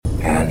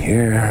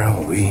Here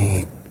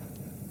we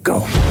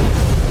go.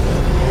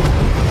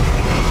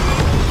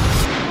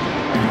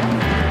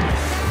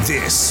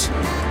 This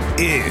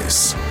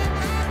is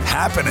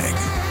Happening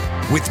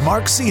with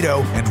Mark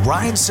Zito and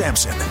Ryan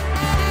Sampson.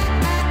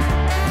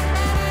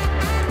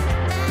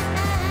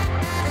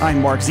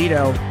 I'm Mark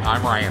Zito.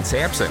 I'm Ryan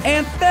Sampson.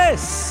 And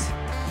this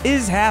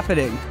is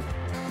Happening.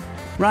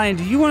 Ryan,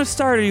 do you want to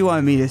start or do you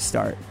want me to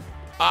start?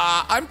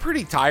 I'm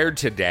pretty tired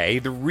today.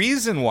 The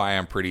reason why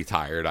I'm pretty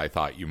tired, I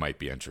thought you might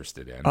be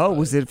interested in. Oh,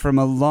 was it from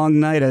a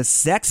long night of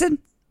sexing?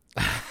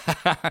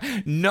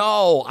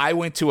 No, I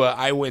went to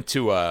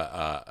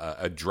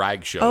a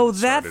drag show. Oh,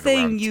 that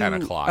thing 10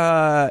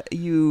 o'clock.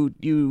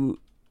 you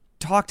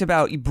talked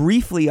about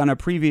briefly on a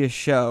previous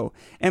show.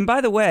 And by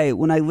the way,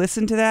 when I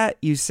listened to that,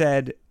 you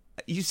said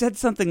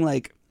something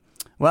like,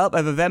 "Well, I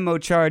have a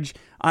Venmo charge.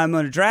 I'm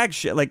on a drag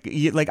show."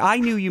 Like I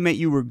knew you meant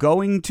you were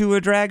going to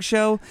a drag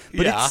show,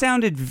 but Yeah. It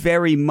sounded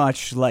very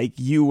much like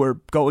you were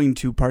going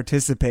to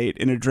participate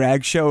in a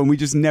drag show, and we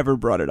just never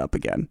brought it up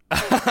again.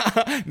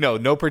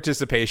 No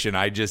participation.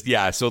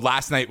 So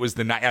last night was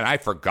the night, and I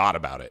forgot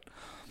about it.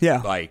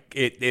 Yeah. Like,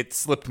 it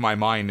slipped my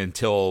mind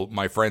until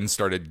my friends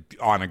started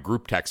on a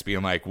group text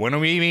being like, "When are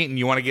we meeting?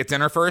 You want to get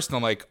dinner first?" And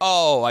I'm like,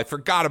 "Oh, I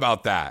forgot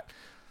about that."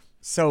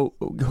 So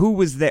who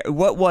was there?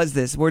 What was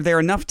this? Were there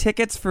enough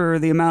tickets for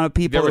the amount of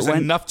people There was that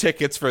went? enough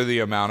tickets for the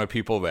amount of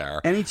people there.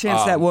 Any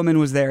chance that woman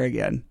was there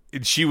again?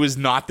 She was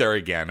not there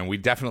again, and we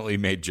definitely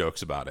made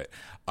jokes about it.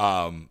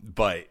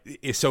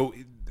 So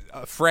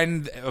a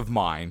friend of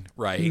mine,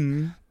 right?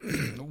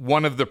 Mm-hmm.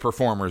 One of the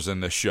performers in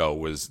the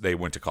show they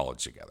went to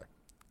college together.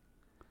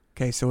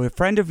 Okay, so a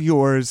friend of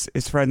yours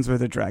is friends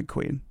with a drag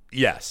queen.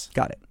 Yes.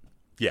 Got it.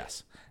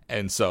 Yes.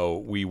 And so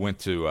we went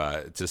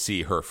to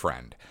see her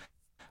friend.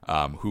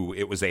 Who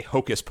it was a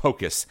Hocus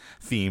Pocus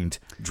themed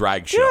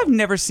drag show. You know, I've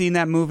never seen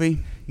that movie.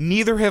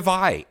 Neither have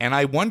I, and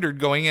I wondered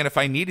going in if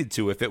I needed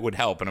to, if it would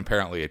help, and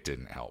apparently it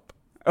didn't help.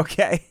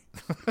 Okay.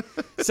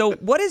 So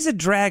what is a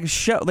drag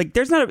show? Like,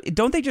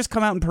 don't they just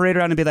come out and parade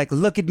around and be like,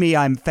 "Look at me,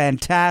 I'm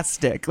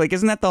fantastic"? Like,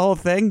 isn't that the whole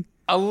thing?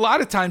 A lot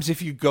of times,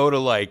 if you go to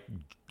like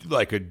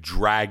a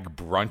drag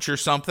brunch or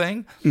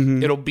something,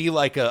 Mm-hmm. it'll be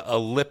like a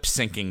lip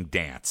syncing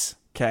dance.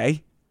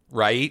 Okay.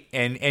 Right?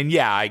 And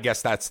yeah, I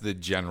guess that's the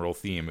general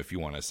theme, if you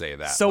want to say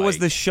that. So was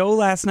the show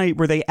last night,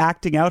 were they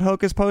acting out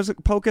Hocus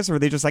Pocus, or were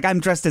they just like, "I'm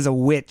dressed as a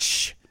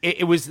witch"?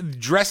 It was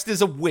dressed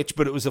as a witch,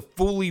 but it was a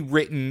fully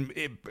written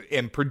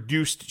and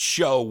produced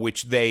show,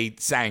 which they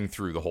sang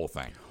through the whole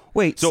thing.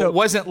 Wait, so it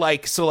wasn't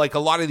like a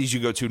lot of these you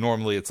go to,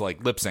 normally it's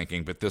like lip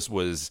syncing, but this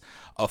was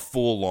a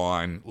full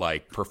on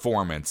like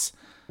performance.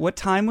 What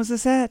time was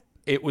this at?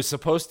 It was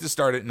supposed to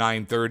start at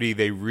 9:30.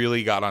 They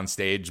really got on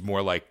stage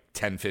more like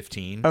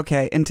 10:15.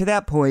 Okay, and to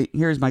that point,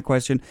 here's my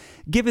question.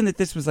 Given that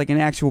this was like an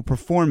actual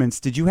performance,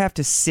 did you have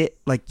to sit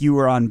like you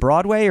were on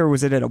Broadway, or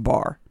was it at a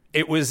bar?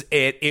 It was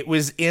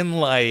in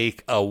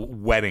like a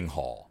wedding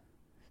hall.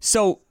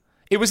 So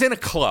it was in a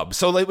club.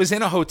 So it was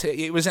in a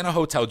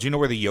hotel. Do you know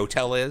where the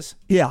Yotel is?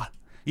 Yeah.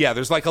 Yeah,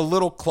 there's like a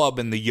little club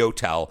in the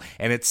Yotel,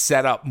 and it's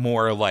set up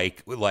more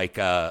like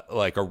a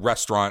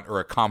restaurant or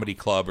a comedy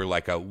club or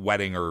like a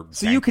wedding or.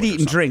 So you could eat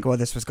and drink while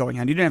this was going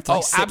on. You didn't have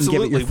to sit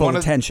absolutely. and give it your full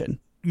attention.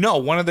 No,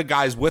 one of the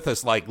guys with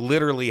us like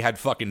literally had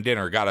fucking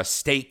dinner, got a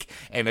steak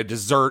and a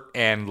dessert,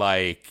 and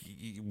like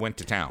went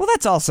to town. Well,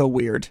 that's also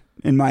weird,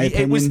 in my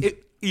opinion.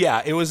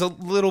 It was a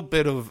little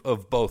bit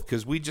of both,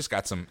 because we just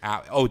got some.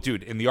 Oh,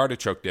 dude, and the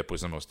artichoke dip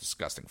was the most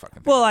disgusting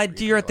fucking thing. Well,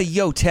 you're at the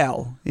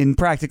Yotel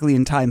practically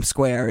in Times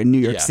Square in New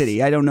York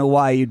City. I don't know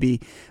why you'd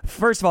be.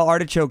 First of all,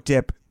 artichoke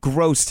dip,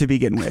 gross to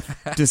begin with,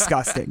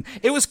 disgusting.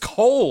 It was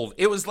cold.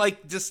 It was like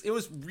it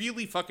was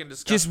really fucking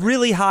disgusting. Just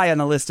really high on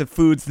the list of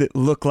foods that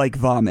look like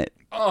vomit.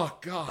 Oh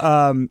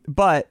god.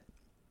 But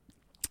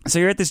so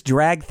you're at this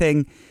drag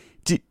thing.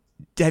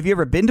 Have you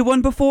ever been to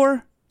one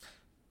before?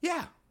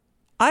 Yeah.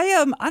 I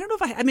don't know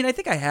if I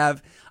think I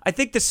have. I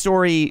think the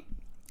story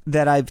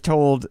that I've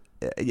told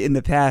in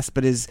the past,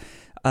 but is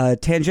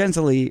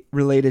tangentially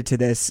related to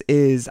this,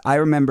 is I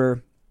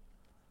remember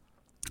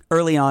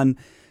early on,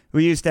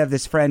 we used to have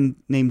this friend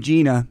named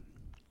Gina,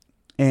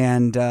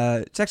 and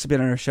it's actually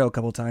been on our show a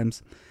couple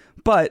times.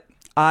 But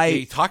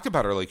you talked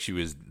about her like she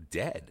was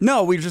dead.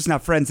 No, we're just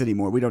not friends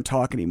anymore. We don't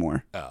talk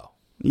anymore. Oh.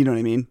 You know what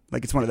I mean?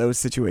 Like, it's one of those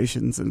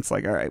situations, and it's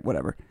like, all right,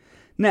 whatever.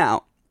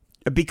 Now,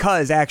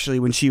 because actually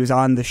when she was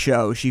on the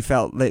show, she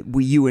felt that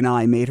you and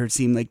I made her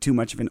seem like too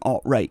much of an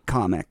alt-right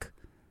comic.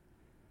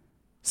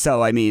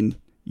 So, I mean,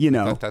 you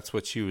know. That's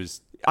what she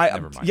was.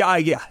 Never mind.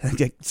 Yeah.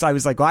 So I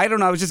was like, well, I don't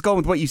know. I was just going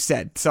with what you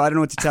said. So I don't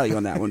know what to tell you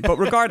on that one. But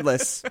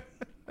regardless,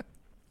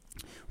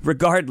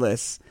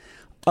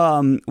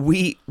 when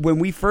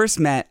we first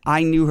met,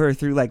 I knew her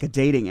through like a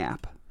dating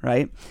app.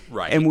 Right.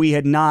 And we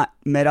had not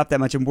met up that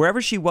much. And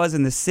wherever she was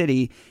in the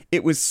city,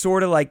 it was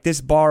sort of like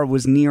this bar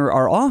was near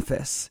our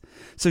office.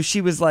 So she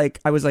was like,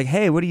 I was like,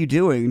 "Hey, what are you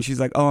doing?" And she's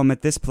like, "Oh, I'm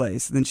at this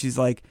place." And then she's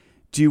like,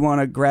 "Do you want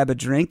to grab a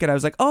drink?" And I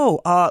was like,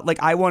 like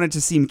I wanted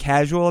to seem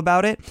casual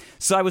about it.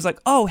 So I was like,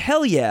 "Oh,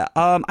 hell yeah.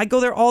 I go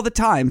there all the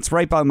time. It's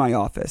right by my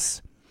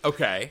office."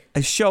 Okay.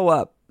 I show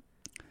up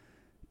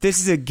This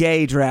is a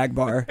gay drag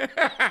bar.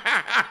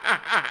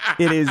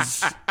 It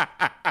is.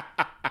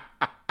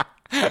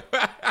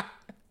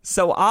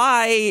 So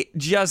I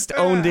just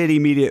owned it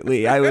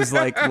immediately. I was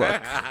like,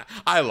 look.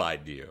 I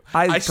lied to you.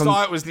 I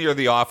saw it was near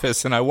the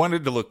office, and I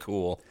wanted to look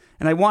cool.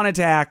 And I wanted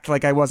to act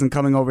like I wasn't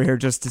coming over here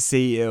just to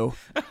see you.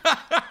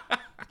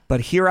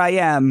 But here I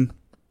am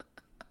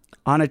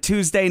on a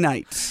Tuesday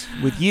night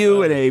with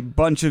you and a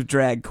bunch of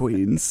drag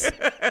queens.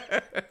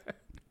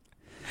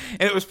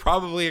 And it was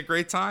probably a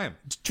great time.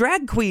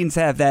 Drag queens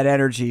have that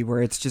energy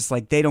where it's just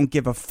like they don't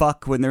give a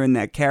fuck when they're in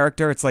that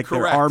character. It's like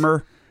Correct. their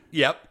armor.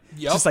 Yep.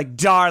 It's just like,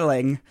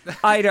 darling,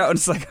 I don't.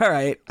 It's like, all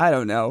right, I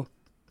don't know.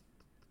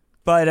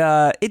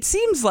 But it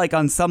seems like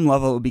on some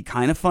level it would be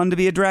kind of fun to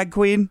be a drag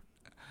queen.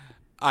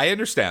 I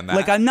understand that.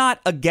 Like, I'm not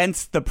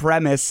against the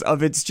premise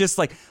of it's just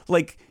like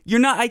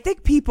you're not. I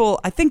think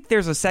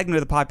there's a segment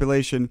of the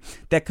population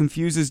that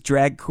confuses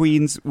drag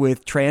queens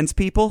with trans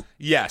people.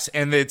 Yes,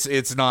 and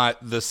it's not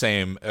the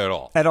same at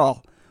all. At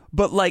all.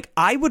 But, like,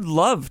 I would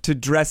love to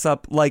dress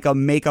up like a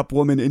makeup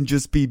woman and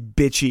just be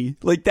bitchy.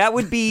 Like, that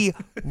would be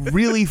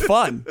really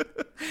fun.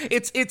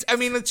 It's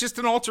just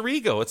an alter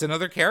ego. It's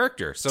another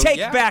character. So Take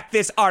back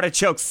this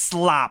artichoke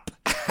slop.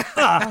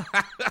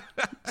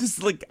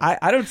 Just like,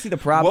 I don't see the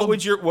problem. What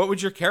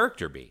would your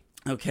character be?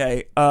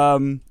 Okay.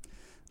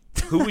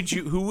 Who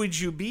would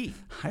you be?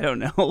 I don't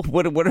know.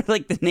 What are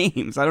like the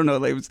names? I don't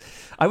know.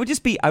 I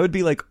would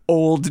be like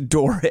old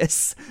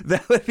Doris.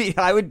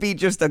 I would be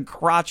just a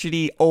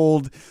crotchety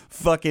old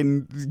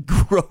fucking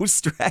gross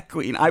drag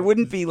queen. I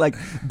wouldn't be like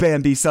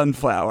Bambi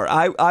Sunflower.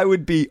 I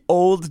would be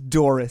old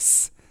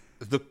Doris.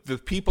 The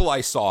people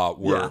I saw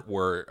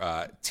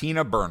were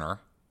Tina Burner,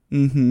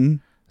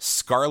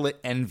 Scarlet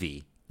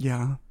Envy,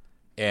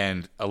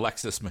 and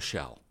Alexis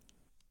Michelle.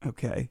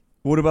 Okay.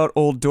 What about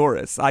old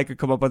Doris? I could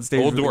come up on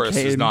stage. Old with Doris a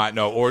cane. is not.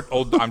 No,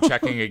 old. I'm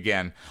checking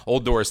again.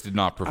 Old Doris did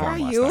not perform last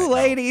night. Are you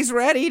ladies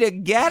ready to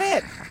get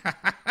it?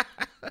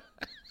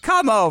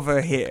 Come over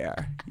here,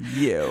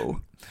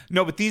 you.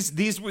 No, but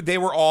they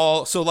were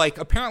all so like.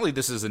 Apparently,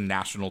 this is a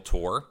national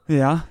tour.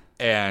 Yeah.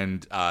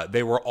 And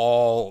they were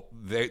all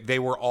they're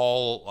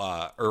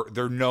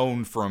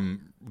known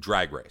from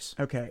Drag Race.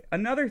 Okay.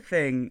 Another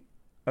thing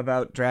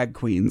about drag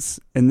queens,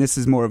 and this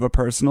is more of a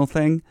personal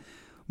thing,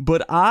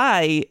 but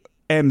I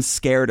am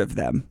scared of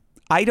them.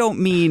 I don't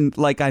mean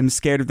like I'm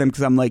scared of them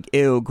because I'm like,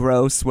 ew,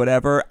 gross,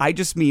 whatever. I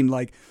just mean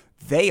like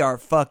they are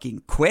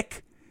fucking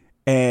quick,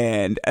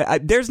 and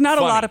there's not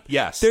funny, a lot of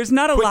there's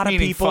not a quick lot of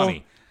people.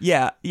 Funny.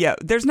 Yeah.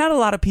 There's not a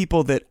lot of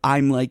people that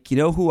I'm like, you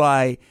know who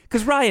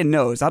because Ryan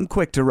knows I'm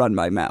quick to run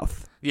my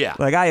mouth. Yeah,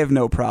 like I have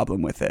no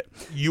problem with it.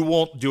 You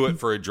won't do it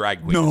for a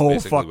drag queen. No,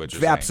 is basically fuck, what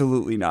you're saying.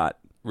 Absolutely not.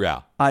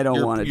 Yeah, I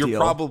don't want to deal. You're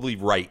probably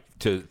right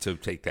to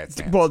take that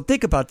stance. Well,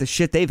 think about the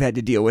shit they've had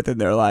to deal with in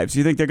their lives.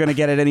 You think they're going to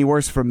get it any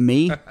worse from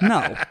me?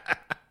 No.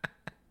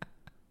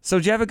 So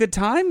did you have a good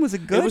time? Was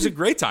it good? It was a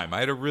great time.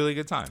 I had a really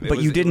good time.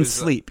 But you didn't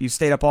sleep. You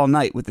stayed up all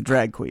night with the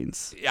drag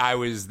queens. I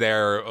was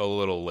there a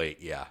little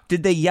late, yeah.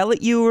 Did they yell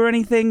at you or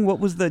anything? What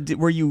was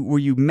were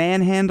you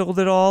manhandled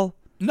at all?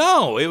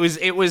 No, it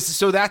was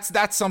so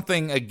that's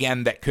something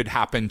again that could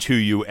happen to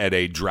you at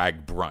a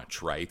drag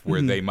brunch, right? Where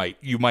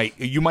you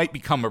might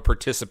become a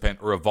participant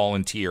or a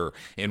volunteer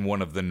in one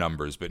of the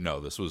numbers, but no,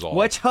 this was all.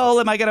 Which hole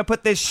am I going to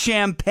put this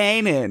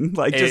champagne in?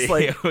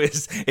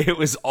 It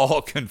was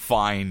all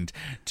confined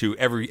to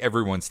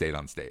everyone stayed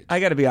on stage. I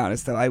got to be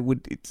honest though, I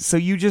would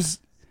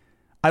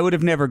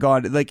have never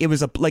gone like it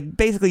was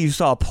basically you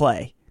saw a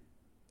play.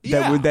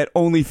 That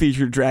only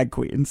featured drag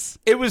queens.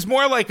 It was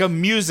more like a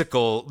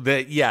musical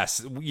that,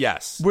 yes.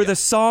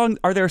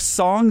 Are there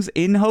songs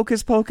in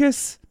Hocus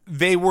Pocus?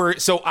 They were,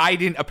 so I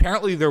didn't,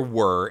 apparently there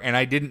were, and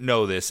I didn't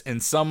know this,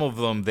 and some of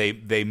them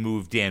they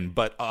moved in,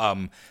 but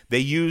they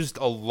used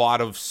a lot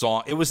of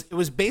song. It was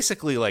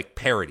basically like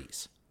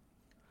parodies.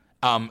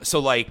 So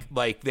like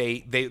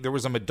there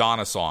was a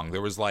Madonna song.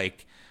 There was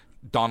like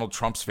Donald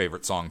Trump's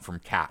favorite song from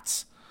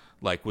Cats,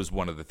 like was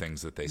one of the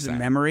things that they sang.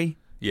 Memory?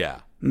 Yeah.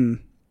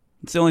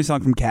 It's the only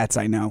song from Cats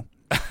I know.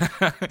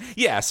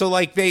 Yeah, so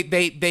like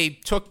they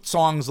took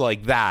songs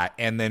like that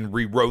and then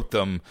rewrote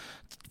them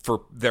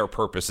for their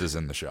purposes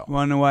in the show.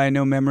 Want to know why I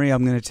know Memory?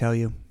 I'm going to tell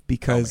you.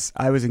 Because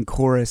I was in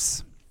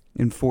chorus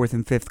in 4th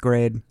and 5th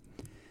grade.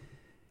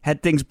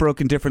 Had things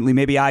broken differently,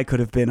 maybe I could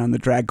have been on the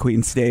drag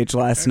queen stage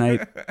last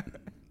night.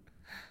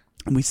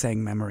 And we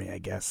sang Memory, I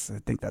guess. I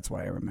think that's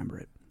why I remember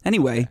it.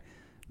 Anyway,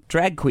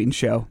 drag queen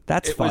show.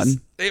 That's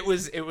fun. It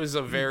was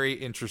a very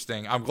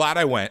interesting. I'm glad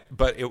I went,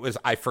 but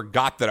I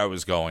forgot that I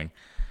was going,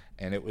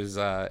 and it was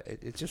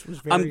it just was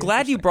very. I'm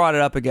glad you brought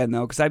it up again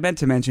though, because I meant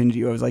to mention to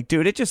you. I was like,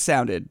 dude, it just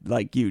sounded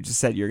like you just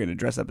said you're going to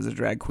dress up as a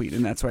drag queen,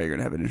 and that's why you're going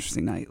to have an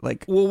interesting night.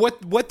 Like, well,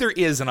 what there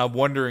is, and I'm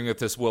wondering if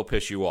this will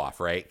piss you off,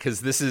 right?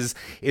 Because this is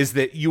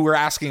that you were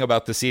asking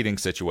about the seating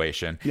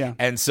situation, yeah,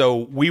 and so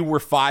we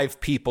were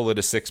 5 people at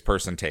a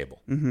 6-person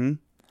table,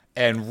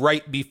 and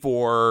right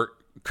before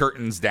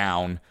curtains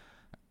down.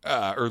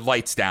 Or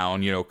lights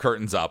down,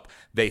 curtains up,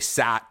 they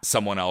sat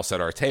someone else at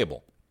our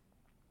table,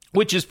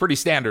 which is pretty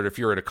standard if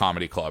you're at a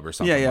comedy club or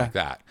something like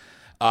that.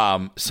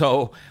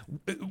 So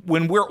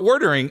when we're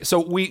ordering, so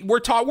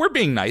we're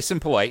being nice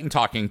and polite and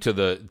talking to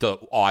the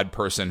odd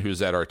person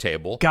who's at our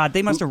table. God,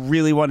 they must have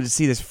really wanted to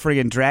see this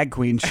friggin' drag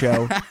queen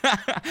show.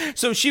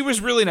 So she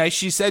was really nice.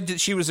 She said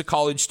that she was a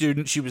college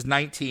student. She was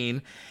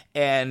 19,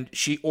 and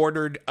she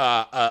ordered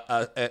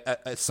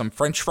some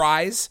French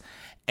fries.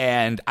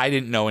 And I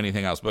didn't know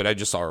anything else, but I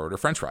just saw her order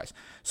French fries.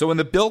 So when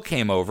the bill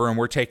came over and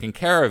we're taking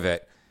care of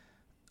it,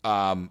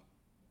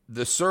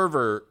 the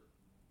server,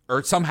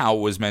 or somehow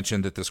was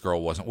mentioned that this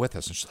girl wasn't with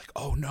us. And she's like,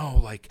 oh no,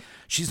 like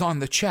she's on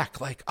the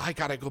check. Like I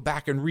got to go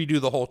back and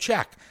redo the whole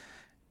check.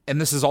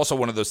 And this is also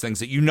one of those things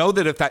that you know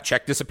that if that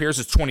check disappears,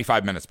 it's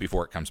 25 minutes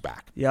before it comes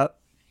back. Yep.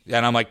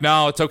 And I'm like,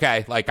 no, it's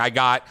okay. Like I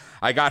got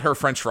her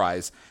French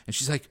fries. And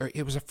she's like,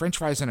 it was a French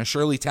fries and a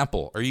Shirley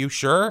Temple. Are you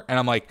sure? And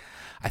I'm like,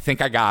 I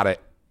think I got it.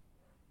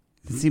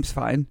 It seems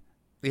fine.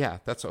 Yeah,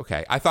 that's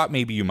okay. I thought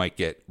maybe you might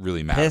get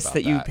really mad pissed about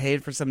that you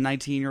paid for some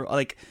 19-year-old.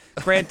 Like,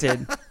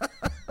 granted,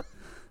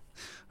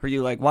 were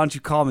you like, why don't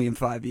you call me in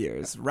 5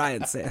 years?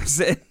 Ryan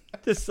Sampson.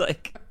 Just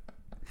like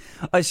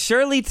a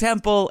Shirley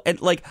Temple. And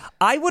like,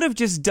 I would have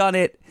just done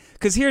it.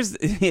 Because here's,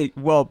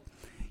 well,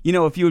 you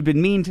know, if you had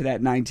been mean to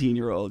that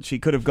 19-year-old, she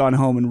could have gone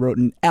home and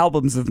written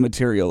albums of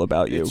material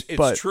about you.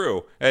 It's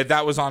true.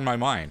 That was on my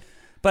mind.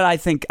 But I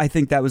think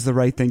that was the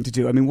right thing to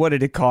do. I mean, what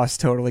did it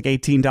cost total? Like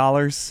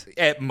 $18?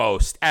 At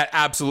most. At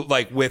absolute,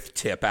 like with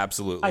tip,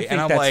 absolutely. I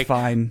think that's like,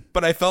 fine.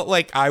 But I felt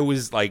like I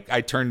was like,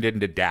 I turned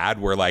into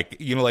dad where like,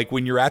 you know, like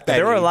when you're at that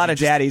There were age, a lot of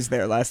daddies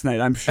there last night,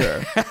 I'm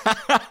sure.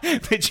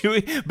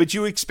 but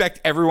you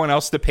expect everyone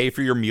else to pay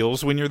for your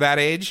meals when you're that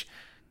age?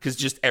 Because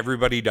just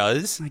everybody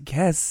does? I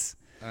guess.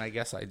 And I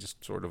guess I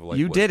just sort of like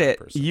you did it.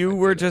 You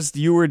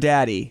were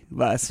daddy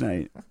last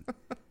night.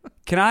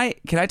 Can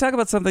I talk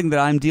about something that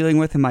I'm dealing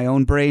with in my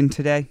own brain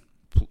today?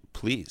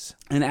 Please.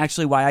 And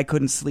actually why I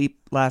couldn't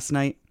sleep last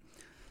night.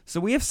 So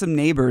we have some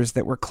neighbors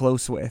that we're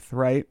close with,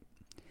 right?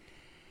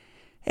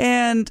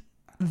 And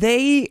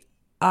they,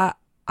 I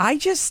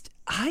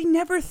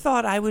never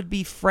thought I would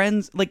be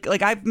friends. Like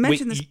I've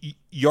mentioned this.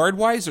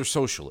 Yard-wise or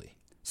socially?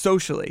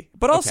 Socially.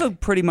 But also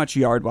pretty much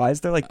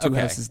yard-wise. They're like two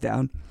houses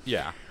down.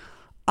 Yeah.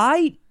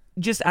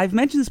 I've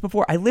mentioned this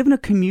before. I live in a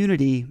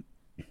community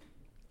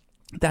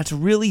that's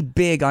really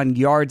big on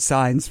yard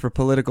signs for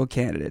political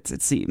candidates, it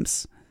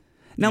seems.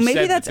 Now,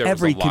 maybe that's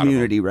every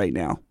community right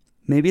now.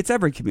 Maybe it's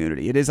every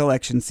community. It is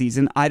election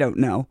season. I don't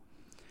know.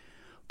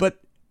 But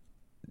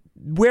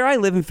where I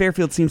live in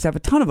Fairfield seems to have a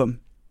ton of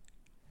them.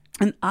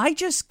 And I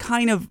just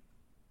kind of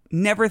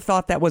never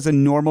thought that was a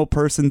normal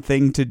person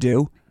thing to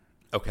do.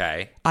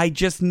 Okay.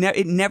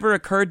 It never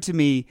occurred to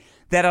me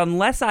that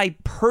unless I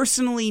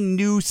personally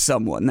knew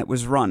someone that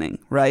was running,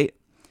 right,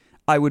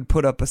 I would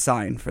put up a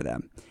sign for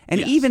them. And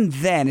even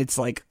then, it's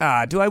like,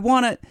 do I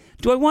want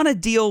to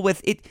deal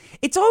with it?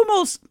 It's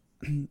almost,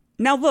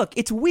 now look,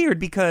 it's weird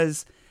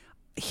because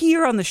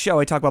here on the show,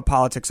 I talk about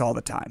politics all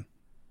the time.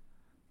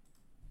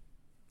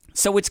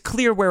 So it's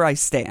clear where I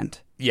stand.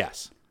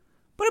 Yes.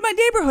 But in my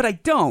neighborhood, I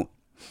don't.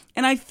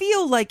 And I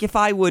feel like if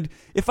I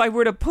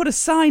were to put a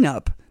sign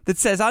up that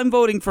says I'm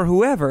voting for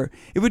whoever,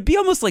 it would be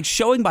almost like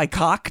showing my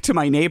cock to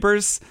my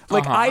neighbors.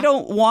 Like, I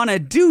don't want to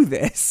do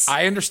this.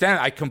 I understand.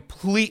 I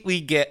completely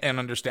get and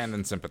understand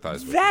and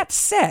sympathize with that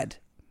said,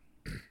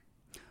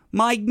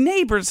 my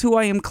neighbors who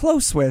I am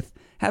close with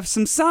have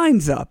some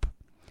signs up.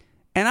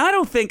 And I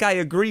don't think I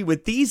agree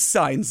with these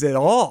signs at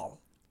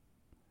all.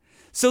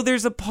 So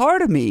there's a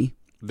part of me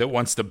that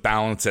wants to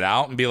balance it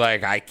out and be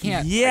like, I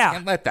can't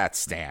let that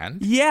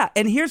stand. Yeah,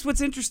 and here's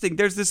what's interesting.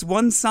 There's this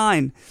one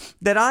sign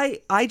that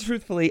I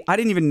truthfully, I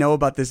didn't even know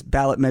about this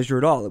ballot measure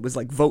at all. It was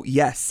like, vote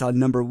yes on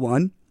number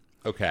 1.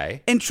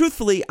 Okay. And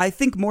truthfully, I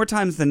think more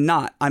times than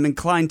not, I'm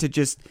inclined to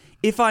just,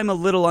 if I'm a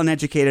little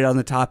uneducated on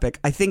the topic,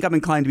 I think I'm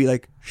inclined to be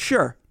like,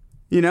 sure,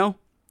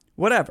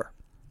 whatever.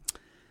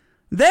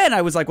 Then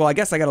I was like, well, I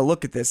guess I got to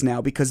look at this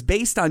now because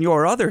based on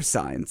your other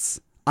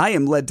signs, I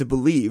am led to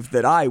believe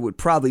that I would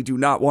probably do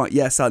not want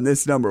yes on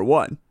this number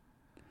 1.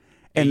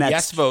 And a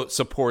yes vote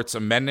supports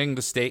amending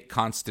the state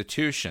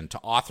constitution to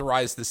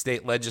authorize the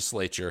state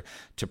legislature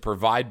to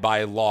provide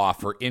by law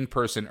for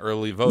in-person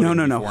early voting.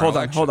 No. Hold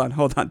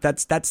on.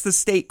 That's the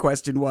state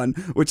question 1,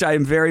 which I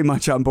am very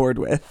much on board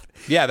with.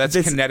 Yeah, that's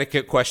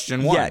Connecticut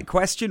question 1.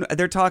 Yeah,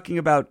 they're talking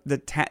about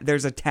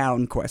there's a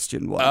town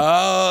question 1.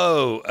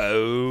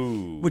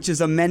 Oh. Which is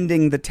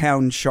amending the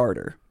town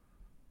charter.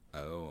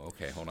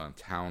 Okay, hold on.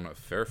 Town of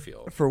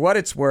Fairfield. For what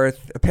it's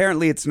worth,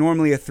 apparently it's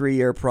normally a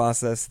 3-year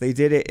process. They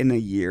did it in a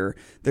year.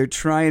 They're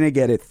trying to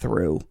get it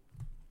through.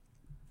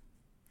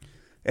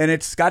 And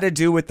it's got to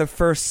do with the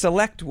first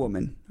select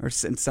woman or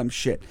some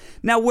shit.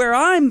 Now, where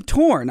I'm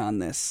torn on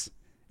this,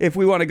 if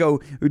we want to go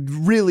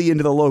really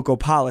into the local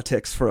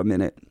politics for a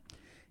minute,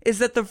 is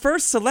that the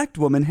first select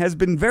woman has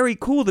been very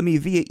cool to me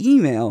via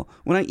email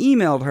when I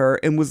emailed her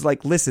and was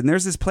like, listen,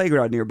 there's this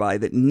playground nearby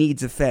that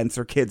needs a fence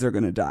or kids are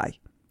going to die.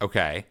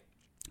 Okay.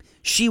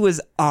 She was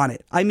on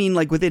it. I mean,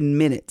 like within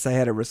minutes, I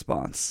had a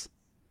response.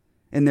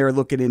 And they're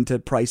looking into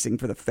pricing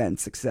for the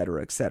fence, et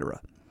cetera, et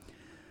cetera.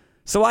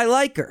 So I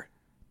like her.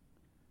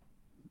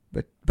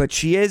 but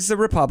she is a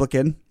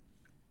Republican,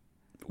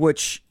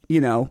 which,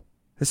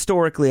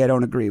 historically I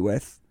don't agree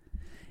with.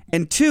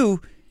 And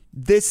 2,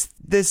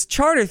 this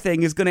charter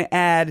thing is going to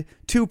add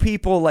 2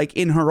 people like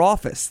in her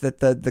office that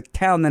the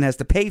town then has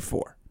to pay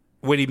for.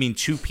 What do you mean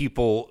 2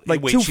 people?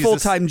 Like 2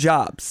 full-time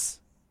jobs.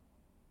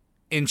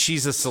 And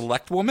she's a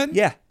select woman?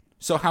 Yeah.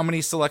 So how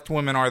many select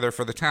women are there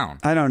for the town?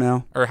 I don't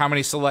know. Or how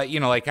many select,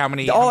 how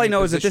many... All I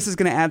know is that this is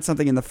going to add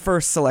something in the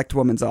first select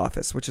woman's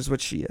office, which is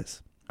what she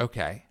is.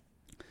 Okay.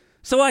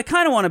 So I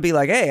kind of want to be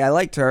like, hey, I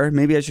liked her.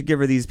 Maybe I should give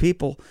her these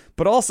people.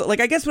 But also,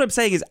 I guess what I'm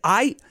saying is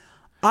I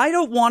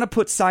don't want to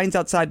put signs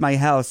outside my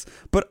house,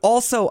 but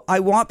also I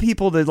want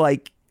people to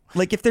like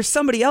if there's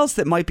somebody else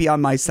that might be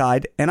on my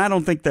side, and I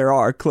don't think there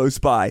are close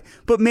by,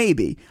 but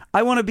maybe,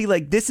 I want to be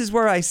like, this is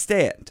where I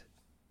stand.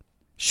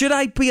 Should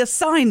I be a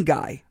sign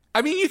guy?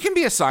 I mean, you can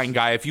be a sign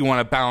guy if you want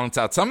to balance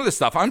out some of the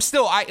stuff.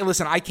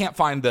 Listen, I can't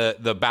find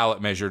the ballot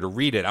measure to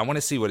read it. I want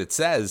to see what it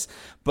says,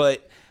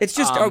 but... It's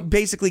just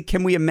basically,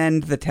 can we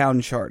amend the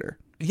town charter?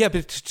 Yeah,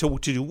 but to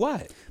do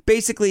what?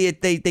 Basically,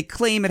 they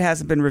claim it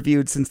hasn't been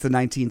reviewed since the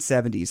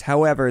 1970s.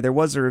 However, there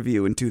was a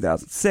review in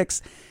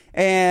 2006,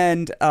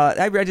 and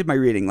I did my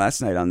reading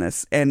last night on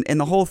this, and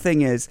the whole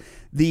thing is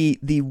the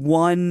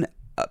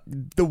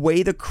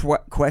way the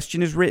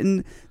question is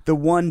written, the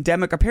one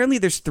apparently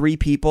there's 3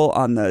 people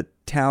on the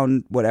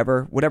town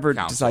whatever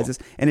Council. decides this,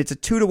 and it's a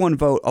 2-to-1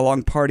 vote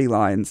along party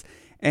lines.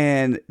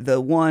 And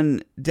the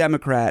one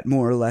Democrat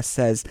more or less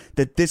says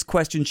that this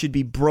question should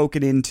be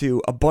broken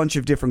into a bunch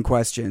of different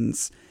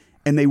questions,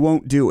 and they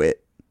won't do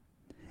it.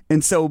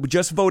 And so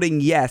just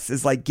voting yes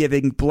is like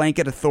giving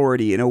blanket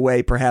authority in a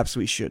way perhaps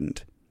we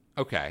shouldn't.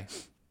 Okay.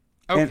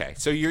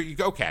 So you're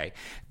okay,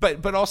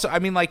 but also, I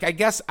mean, like, I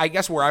guess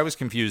where I was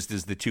confused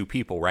is the 2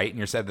 people, right? And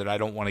you said that I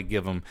don't want to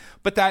give them,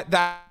 but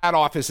that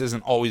office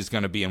isn't always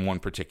going to be in one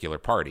particular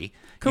party.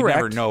 Correct.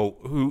 You never know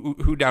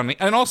who down the,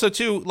 and also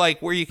too,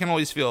 like, where you can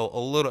always feel a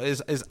little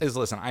is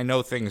listen, I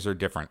know things are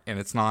different, and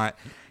it's not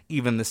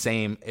even the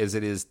same as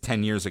it is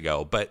 10 years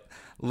ago, but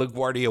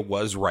LaGuardia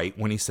was right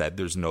when he said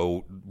there's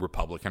no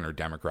Republican or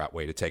Democrat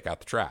way to take out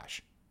the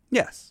trash.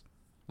 Yes.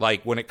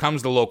 Like, when it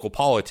comes to local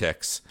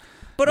politics.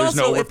 But there's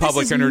also, no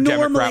Republican or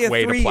Democrat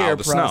way to plow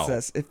the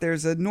process,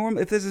 snow.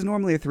 If this is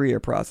normally a 3-year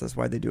process,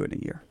 why'd they do it in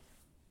a year?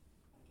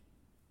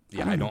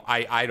 Yeah,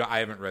 I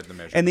haven't read the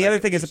measure. And the other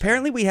thing is,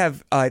 apparently we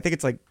have, I think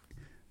it's like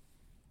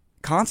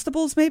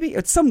constables, maybe?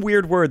 It's some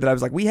weird word that I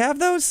was like, we have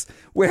those?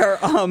 Where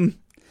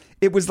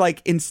it was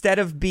like, instead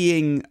of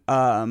being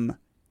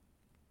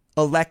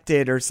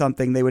elected or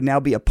something, they would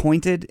now be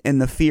appointed,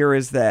 and the fear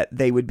is that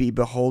they would be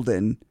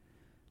beholden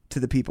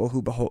to the people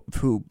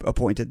who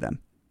appointed them.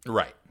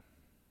 Right.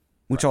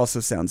 Which also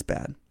sounds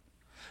bad.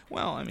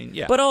 Well, I mean,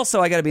 yeah. But also,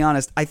 I got to be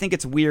honest, I think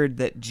it's weird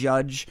that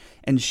judge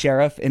and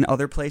sheriff in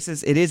other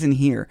places, it isn't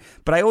here.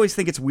 But I always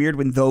think it's weird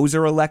when those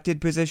are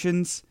elected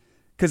positions,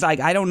 because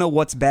I don't know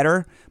what's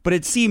better, but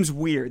it seems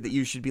weird that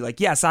you should be like,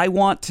 yes, I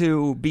want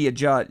to be a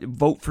judge,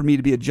 vote for me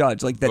to be a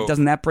judge. Like, that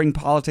doesn't that bring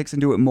politics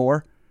into it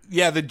more?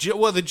 Yeah, the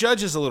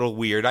judge is a little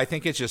weird. I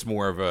think it's just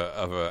more of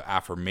a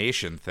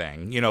affirmation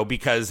thing,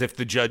 because if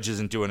the judge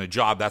isn't doing a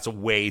job, that's a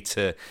way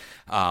to.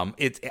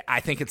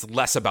 I think it's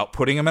less about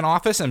putting him in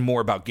office and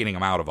more about getting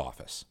him out of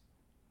office.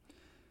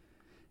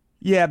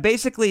 Yeah,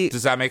 basically.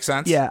 Does that make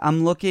sense? Yeah,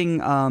 I'm looking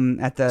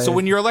at the. So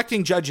when you're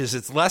electing judges,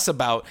 it's less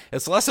about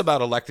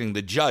electing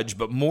the judge,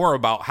 but more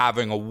about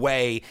having a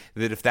way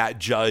that if that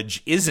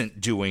judge isn't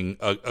doing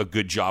a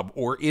good job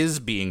or is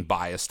being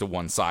biased to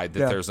one side,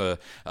 that there's a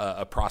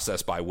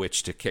process by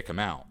which to kick him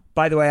out.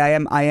 By the way,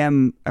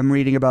 I'm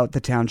reading about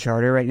the town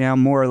charter right now.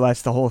 More or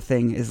less, the whole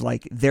thing is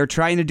like they're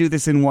trying to do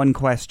this in one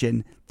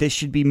question. This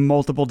should be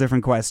multiple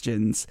different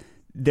questions.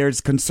 There's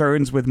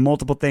concerns with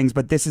multiple things,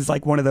 but this is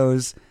like one of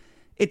those.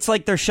 It's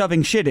like they're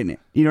shoving shit in it.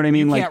 You know what I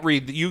mean? You can't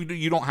read.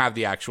 You don't have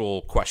the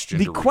actual question.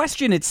 The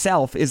question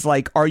itself is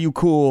like, are you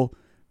cool?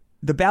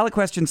 The ballot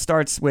question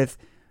starts with,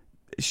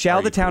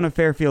 shall the town of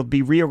Fairfield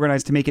be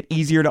reorganized to make it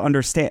easier to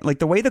understand? Like,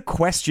 the way the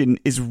question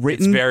is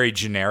written. It's very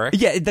generic.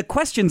 Yeah, the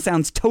question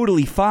sounds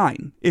totally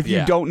fine if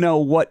you don't know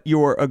what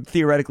you're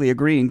theoretically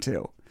agreeing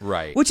to.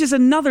 Right. Which is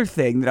another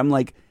thing that I'm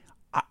like,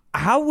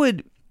 how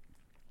would...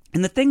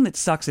 And the thing that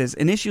sucks is,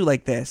 an issue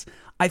like this,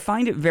 I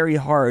find it very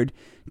hard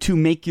to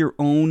make your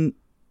own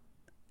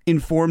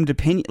informed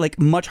opinion, like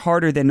much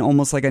harder than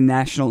almost like a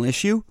national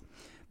issue,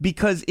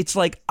 because it's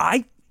like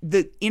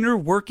the inner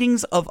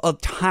workings of a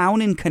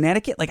town in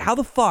Connecticut, like how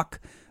the fuck,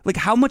 like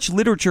how much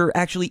literature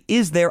actually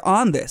is there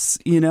on this,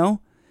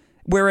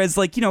 whereas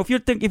like,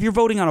 if you're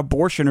voting on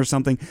abortion or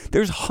something,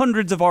 there's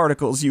hundreds of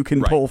articles you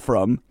can pull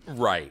from.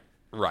 Right.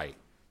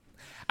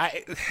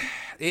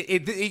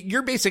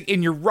 You're basic,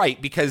 and you're right,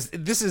 because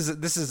this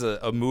is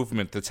a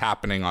movement that's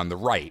happening on the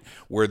right,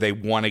 where they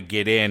want to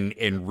get in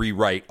and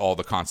rewrite all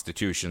the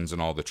constitutions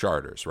and all the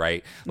charters,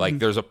 right? Like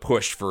there's a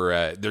push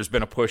there's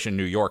been a push in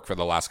New York for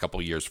the last couple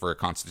of years for a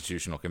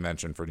constitutional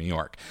convention for New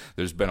York.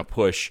 There's been a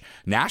push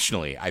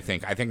nationally. I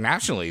think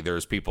nationally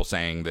there's people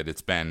saying that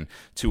it's been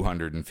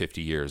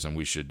 250 years and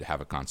we should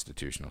have a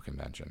constitutional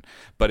convention.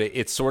 But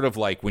it's sort of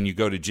like when you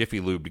go to Jiffy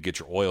Lube to get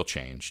your oil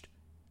changed,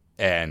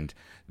 and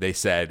they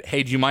said,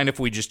 hey, do you mind if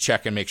we just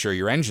check and make sure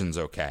your engine's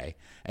okay?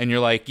 And you're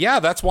like, yeah,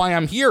 that's why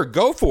I'm here.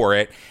 Go for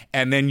it.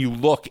 And then you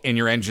look and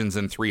your engine's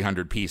in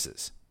 300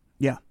 pieces.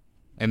 Yeah.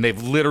 And they've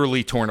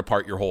literally torn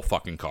apart your whole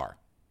fucking car.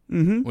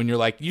 Mm-hmm. When you're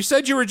like, you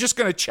said you were just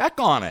going to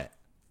check on it.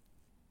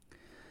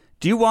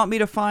 Do you want me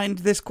to find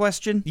this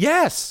question?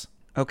 Yes.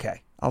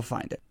 Okay, I'll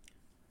find it.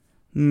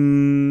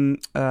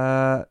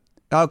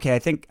 Okay, I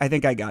think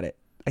I got it.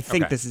 I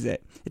think this is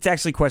it. It's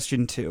actually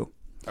question 2.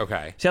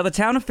 Okay. Shall the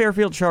town of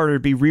Fairfield charter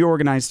be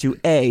reorganized to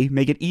A,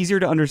 make it easier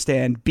to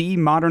understand, B,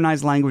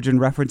 modernize language and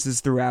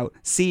references throughout,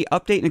 C,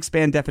 update and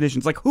expand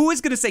definitions? Like, who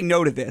is going to say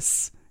no to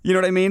this? You know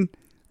what I mean?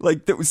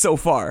 Like, that was so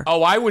far.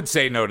 Oh, I would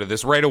say no to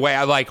this right away.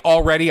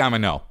 Already I'm a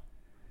no.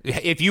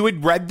 If you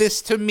had read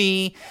this to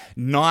me,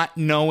 not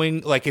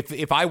knowing, like,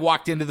 if I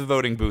walked into the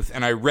voting booth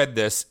and I read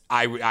this,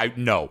 I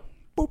no.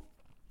 Boop.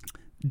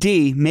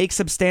 D, make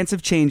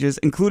substantive changes,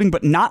 including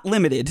but not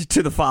limited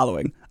to the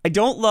following. I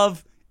don't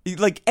love...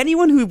 Like,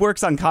 anyone who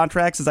works on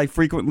contracts, as I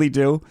frequently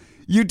do,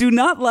 you do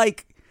not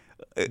like...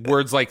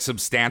 words like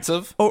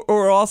substantive?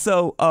 Or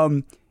also,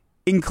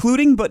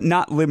 including but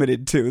not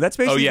limited to. That's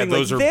basically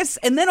this,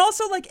 and then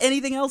also, like,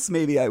 anything else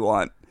maybe I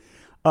want.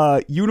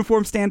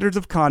 Uniform standards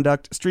of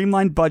conduct,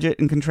 streamlined budget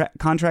and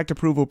contract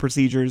approval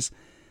procedures,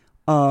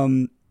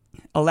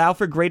 allow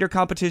for greater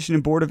competition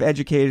in Board of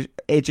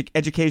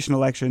Education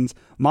elections,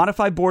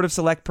 modify Board of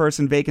Select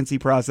Person vacancy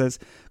process,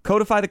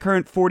 codify the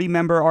current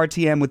 40-member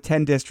RTM with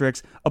 10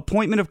 districts,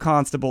 appointment of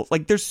constables.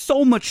 Like, there's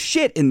so much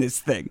shit in this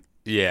thing.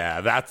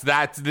 Yeah,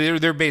 that's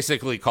they're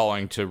basically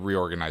calling to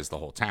reorganize the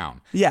whole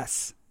town.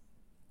 Yes.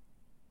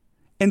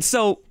 And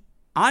so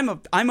I'm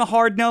a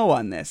hard no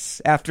on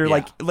this after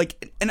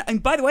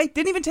and by the way,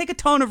 didn't even take a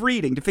ton of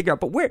reading to figure out,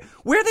 but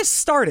where this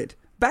started,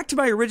 back to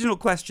my original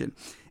question,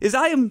 is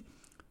I am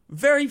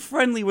very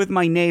friendly with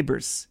my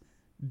neighbors.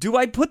 Do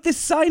I put this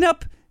sign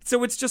up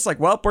so it's just like,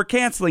 well, we're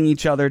canceling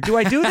each other? Do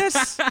I do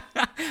this?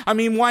 I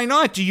mean, why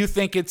not? Do you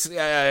think it's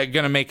going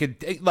to make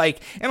it,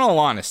 like, in all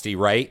honesty,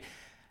 right?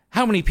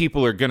 How many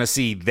people are going to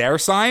see their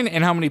sign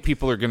and how many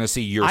people are going to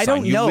see your sign?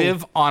 Don't know. You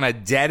live on a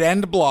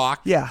dead-end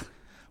block. Yeah.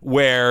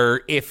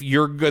 Where if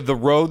you're good, the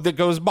road that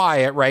goes by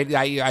it, right?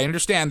 I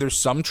understand there's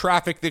some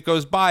traffic that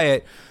goes by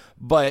it,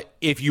 but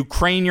if you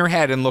crane your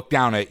head and look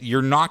down it,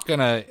 you're not going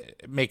to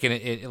make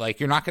it, like,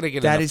 you're not going to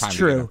get enough time to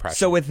get an impression. That is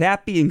true. So with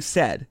that being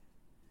said,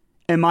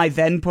 am I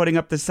then putting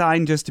up the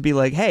sign just to be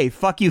like, hey,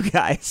 fuck you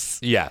guys?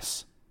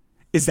 Yes.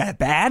 Is that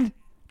bad?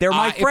 They're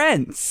my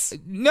friends.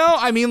 No,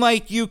 I mean,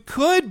 like, you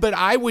could, but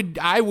I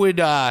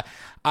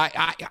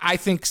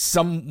think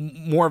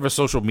some more of a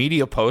social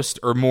media post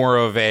or more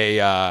of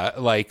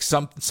a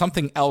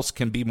something else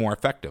can be more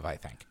effective.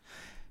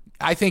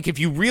 I think if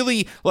you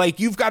really,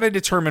 like, you've got to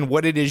determine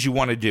what it is you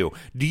want to do.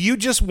 Do you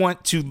just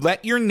want to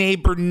let your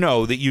neighbor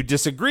know that you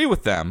disagree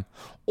with them,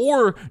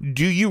 or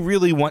do you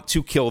really want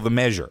to kill the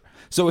measure?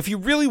 So if you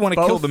really want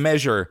to kill the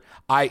measure,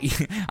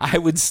 I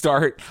would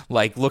start,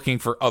 like, looking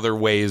for other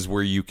ways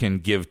where you can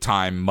give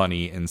time,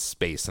 money, and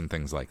space and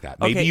things like that.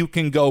 Maybe you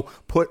can go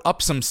put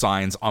up some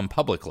signs on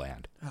public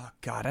land. Oh,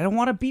 God, I don't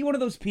want to be one of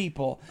those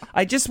people.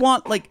 I just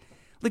want, like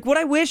what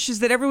I wish is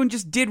that everyone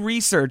just did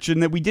research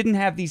and that we didn't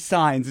have these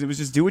signs and it was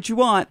just do what you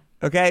want,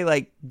 okay?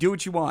 Like, do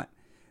what you want.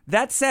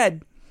 That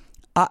said,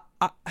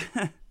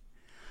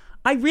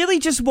 I really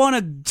just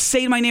want to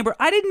say to my neighbor,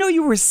 I didn't know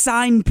you were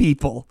sign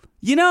people,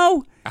 you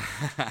know?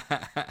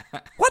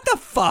 What the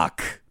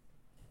fuck?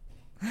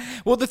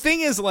 Well, the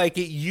thing is, like,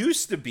 it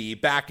used to be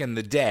back in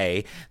the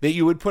day that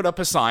you would put up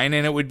a sign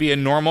and it would be a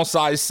normal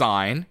size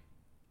sign.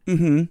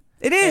 Mm-hmm.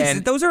 It is.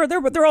 And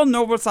they're all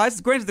normal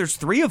sizes. Granted, there's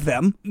 3 of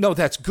them. No,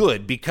 that's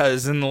good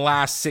because in the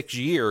last 6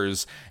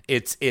 years,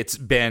 it's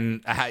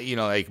been,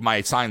 like, my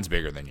sign's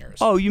bigger than yours.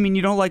 Oh, you mean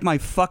you don't like my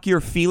fuck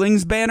your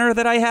feelings banner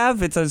that I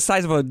have? It's the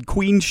size of a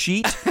queen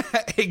sheet.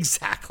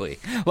 Exactly.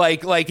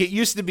 Like it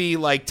used to be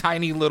like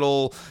tiny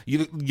little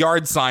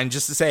yard sign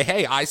just to say,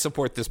 hey, I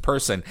support this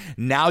person.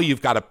 Now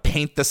you've got to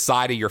paint the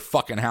side of your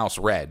fucking house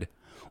red.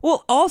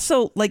 Well,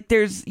 also, like,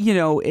 there's,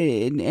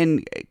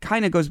 and it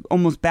kind of goes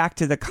almost back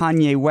to the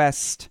Kanye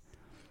West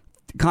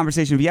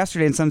conversation of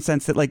yesterday in some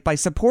sense that, like, by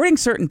supporting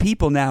certain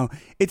people now,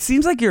 it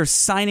seems like you're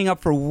signing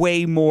up for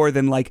way more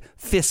than, like,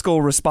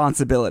 fiscal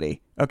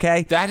responsibility,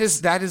 okay? That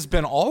has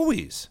been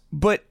always.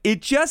 But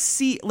it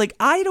just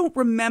I don't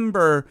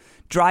remember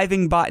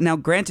driving by. Now,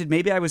 granted,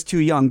 maybe I was too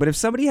young, but if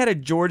somebody had a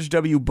George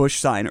W. Bush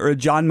sign or a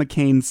John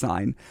McCain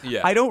sign,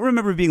 I don't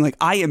remember being like,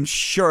 I am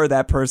sure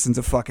that person's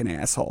a fucking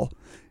asshole.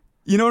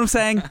 You know what I'm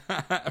saying?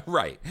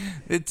 Right.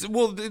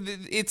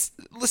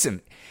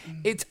 Listen,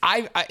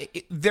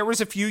 there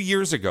was a few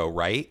years ago,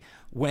 right,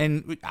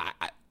 when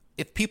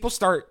if people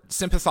start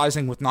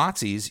sympathizing with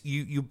Nazis,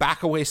 you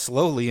back away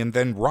slowly and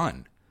then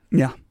run.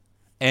 Yeah.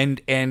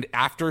 And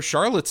after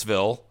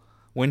Charlottesville,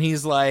 when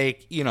he's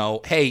like,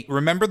 hey,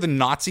 remember the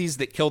Nazis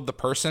that killed the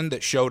person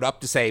that showed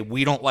up to say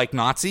we don't like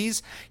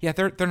Nazis? Yeah,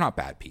 they're not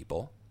bad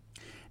people.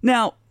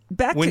 Now,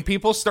 when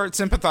people start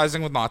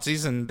sympathizing with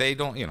Nazis and they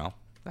don't,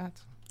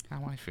 that's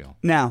how I feel.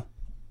 Now,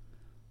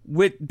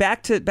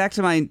 back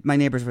to my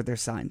neighbors with their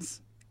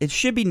signs. It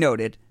should be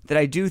noted that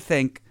I do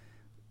think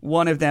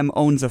one of them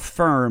owns a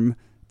firm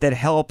that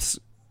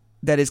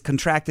is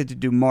contracted to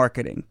do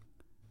marketing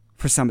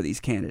for some of these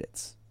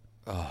candidates.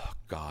 Oh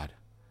God,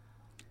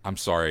 I'm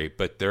sorry,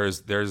 but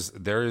there's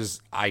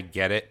I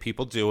get it.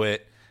 People do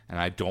it, and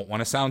I don't want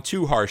to sound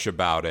too harsh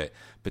about it,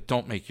 but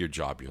don't make your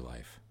job your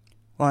life.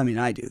 Well, I mean,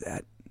 I do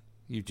that.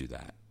 You do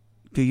that.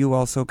 Do you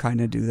also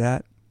kind of do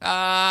that?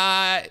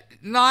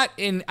 Not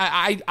in.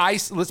 I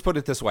let's put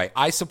it this way.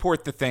 I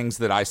support the things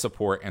that I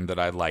support and that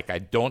I like. I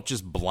don't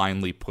just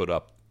blindly put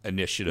up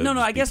initiatives. No,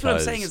 I guess what I'm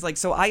saying is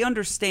so I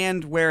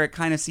understand where it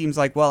kind of seems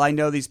like, well, I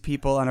know these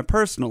people on a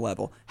personal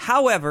level.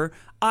 However,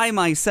 I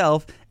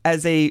myself,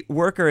 as a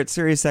worker at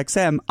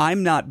SiriusXM,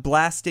 I'm not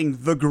blasting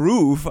The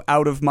Groove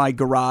out of my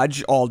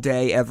garage all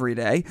day, every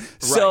day.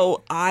 Right.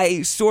 So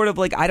I sort of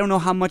I don't know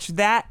how much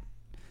that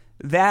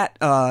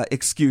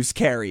excuse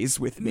carries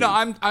with me. No,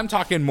 I'm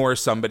talking more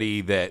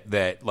somebody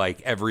that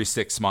like every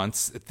 6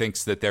 months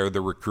thinks that they're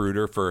the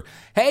recruiter for,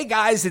 hey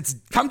guys, it's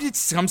come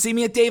see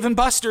me at Dave and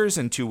Buster's,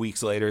 and 2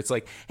 weeks later it's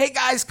like, hey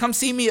guys, come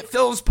see me at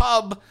Phil's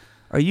Pub.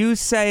 Are you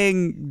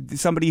saying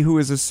somebody who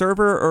is a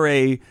server or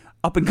a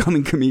up and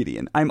coming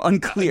comedian? I'm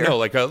unclear. No,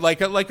 like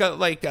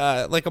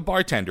a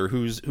bartender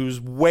who's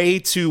way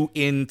too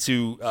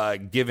into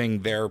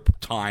giving their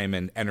time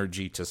and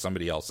energy to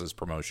somebody else's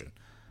promotion.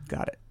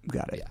 Got it.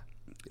 Yeah.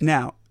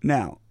 Now,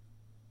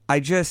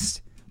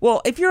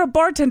 if you're a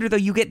bartender, though,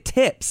 you get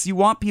tips. You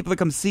want people to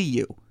come see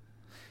you.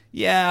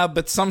 Yeah,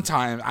 but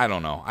sometimes, I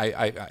don't know.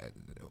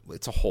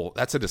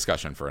 That's a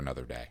discussion for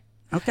another day.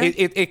 Okay.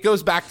 It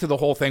goes back to the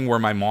whole thing where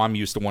my mom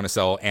used to want to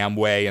sell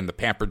Amway and the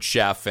Pampered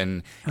Chef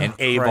and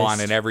Avon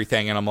Christ. and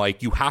everything. And I'm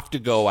like, you have to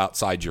go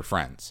outside your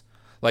friends.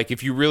 Like,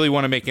 if you really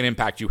want to make an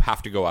impact, you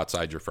have to go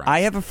outside your friends. I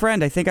have a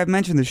friend, I think I've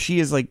mentioned this. She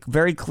is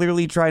very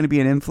clearly trying to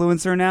be an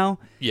influencer now.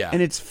 Yeah.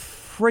 And it's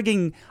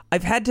frigging,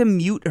 I've had to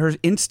mute her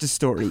Insta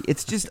story.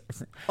 It's just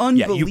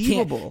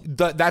unbelievable.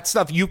 That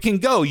stuff, you can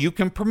go, you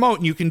can promote,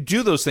 and you can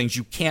do those things.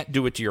 You can't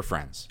do it to your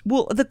friends.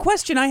 Well, the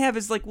question I have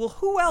is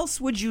who else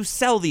would you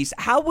sell these?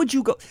 How would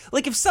you go?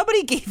 If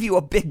somebody gave you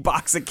a big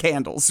box of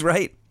candles,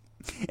 right?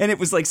 And it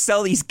was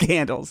sell these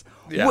candles.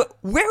 Yeah.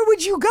 Where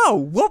would you go?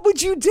 What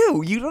would you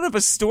do? You don't have a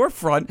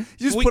storefront.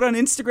 You just put on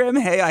Instagram,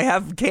 hey, I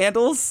have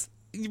candles.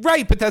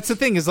 Right, but that's the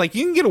thing is you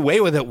can get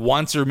away with it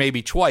once or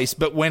maybe twice,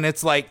 but when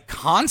it's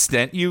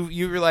constant,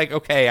 you're like,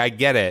 okay, I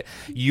get it.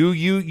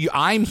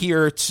 I'm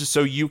here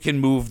so you can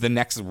move the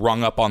next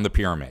rung up on the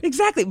pyramid.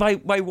 Exactly.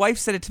 My wife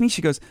said it to me.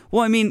 She goes,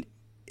 well, I mean,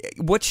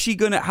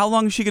 how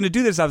long is she gonna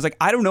do this? I was like,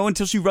 I don't know,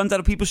 until she runs out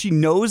of people she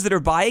knows that are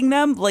buying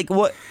them.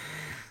 What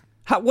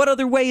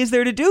other way is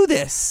there to do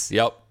this?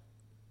 Yep.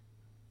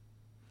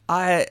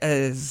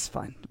 It's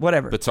fine.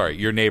 Whatever. But sorry,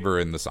 your neighbor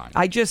in the sign.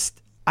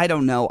 I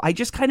don't know. I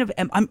just kind of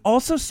am. I'm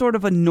also sort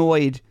of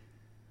annoyed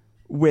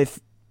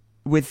with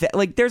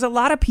that. There's a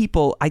lot of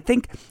people. I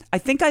think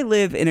I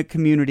live in a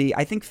community.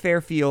 I think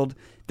Fairfield,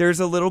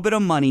 there's a little bit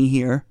of money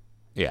here.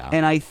 Yeah.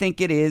 And I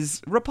think it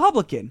is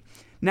Republican.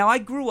 Now, I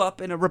grew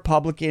up in a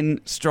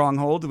Republican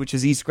stronghold, which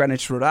is East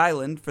Greenwich, Rhode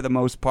Island, for the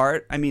most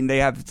part. I mean, they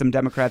have some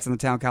Democrats in the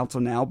town council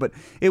now, but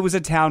it was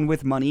a town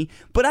with money.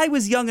 But I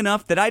was young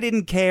enough that I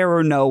didn't care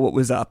or know what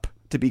was up,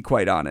 to be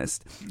quite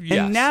honest. Yes.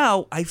 And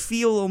now I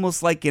feel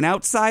almost like an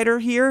outsider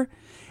here.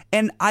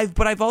 And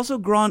I've also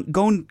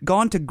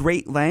gone to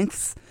great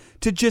lengths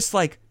to just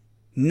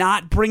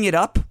not bring it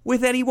up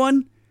with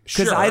anyone,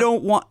 because Sure. I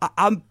don't want.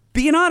 I'm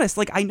being honest.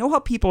 I know how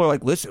people are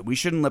listen, we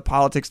shouldn't let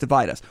politics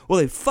divide us. Well,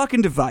 they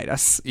fucking divide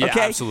us. Yeah,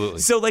 okay? absolutely.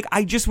 So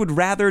I just would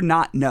rather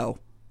not know.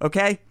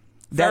 Okay.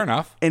 Fair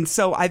enough. And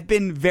so I've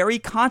been very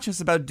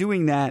conscious about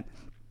doing that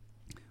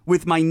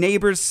with my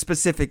neighbors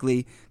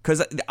specifically,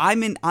 because I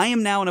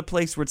am now in a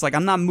place where it's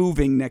I'm not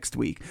moving next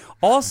week.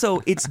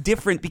 Also, it's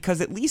different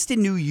because at least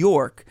in New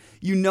York,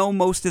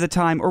 most of the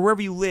time, or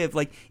wherever you live,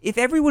 if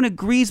everyone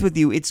agrees with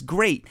you, it's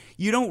great.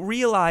 You don't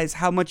realize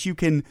how much you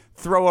can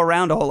throw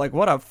around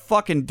what a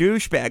fucking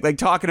douchebag,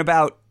 talking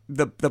about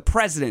the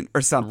president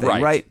or something,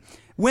 right?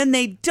 When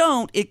they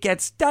don't, it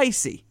gets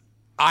dicey.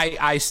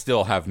 I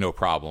still have no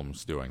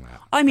problems doing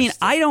that. I mean,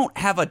 I don't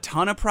have a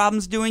ton of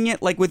problems doing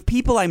it, with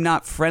people I'm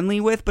not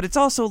friendly with, but it's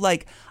also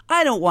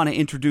I don't want to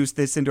introduce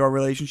this into our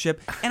relationship.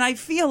 And I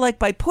feel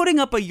by putting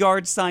up a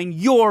yard sign,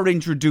 you're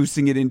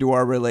introducing it into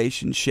our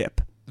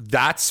relationship.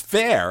 That's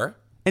fair.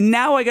 And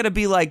now I got to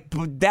be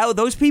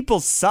those people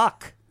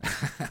suck.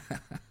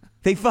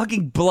 They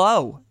fucking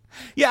blow.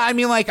 Yeah, I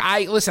mean,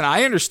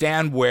 I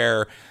understand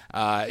where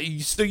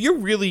So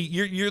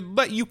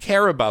you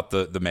care about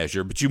the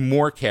measure, but you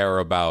more care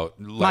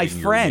about letting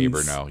your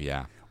neighbor know.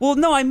 Yeah. Well,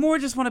 no, I more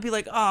just want to be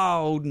like,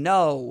 oh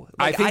no.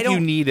 Like, I think you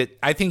need it.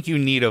 I think you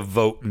need a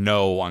vote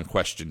no on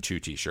question 2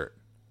 T-shirt.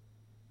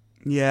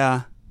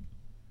 Yeah.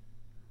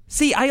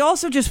 See, I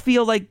also just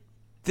feel like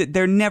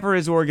they're never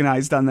as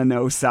organized on the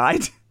no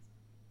side.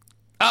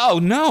 Oh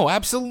no,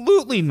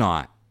 absolutely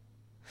not.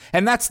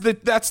 And that's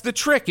the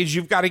trick, is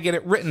you've got to get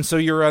it written so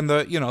you're on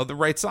the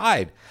right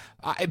side.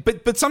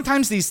 But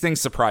sometimes these things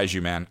surprise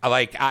you, man.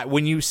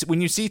 When you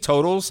see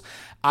totals,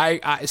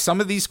 some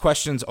of these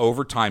questions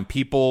over time,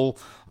 people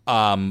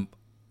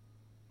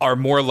are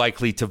more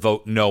likely to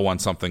vote no on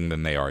something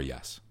than they are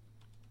yes.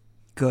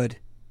 Good.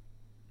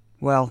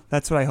 Well,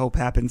 that's what I hope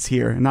happens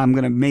here, and I'm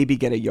going to maybe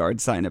get a yard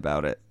sign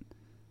about it.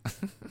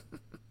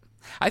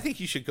 I think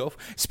you should go.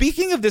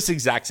 Speaking of this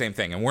exact same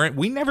thing, and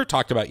we never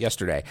talked about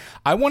yesterday,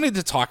 I wanted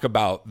to talk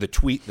about the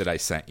tweet that I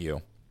sent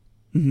you.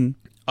 Mm-hmm.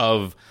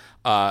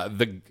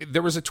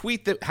 There was a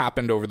tweet that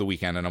happened over the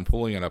weekend, and I'm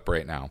pulling it up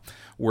right now,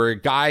 where a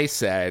guy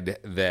said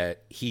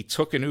that he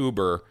took an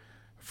Uber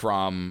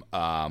from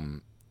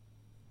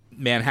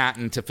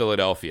Manhattan to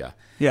Philadelphia.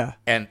 Yeah.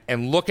 And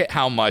look at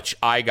how much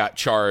I got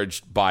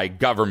charged by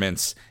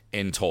governments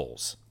in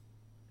tolls.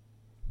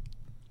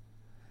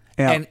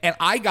 Yeah. And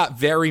I got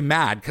very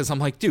mad because I'm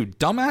like, dude,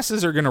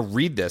 dumbasses are going to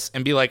read this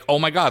and be like, oh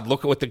my God,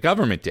 look at what the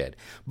government did.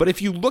 But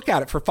if you look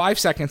at it for 5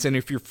 seconds, and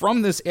if you're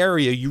from this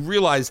area, you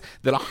realize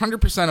that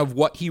 100% of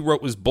what he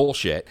wrote was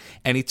bullshit.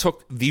 And he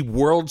took the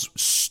world's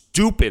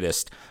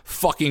stupidest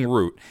fucking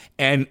route.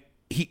 And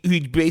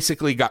he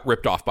basically got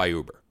ripped off by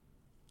Uber.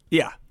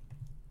 Yeah.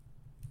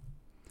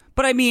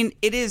 But I mean,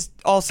 it is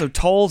also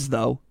tolls,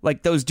 though.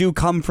 Like, those do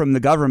come from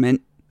the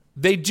government.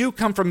 They do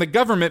come from the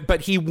government,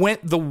 but he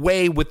went the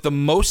way with the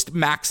most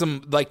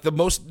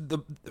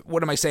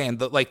what am I saying?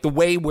 The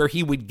way where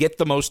he would get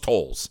the most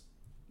tolls.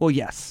 Well,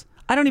 yes.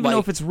 I don't even know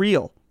if it's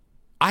real.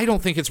 I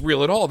don't think it's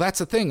real at all. That's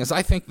the thing, is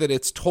I think that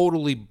it's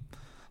totally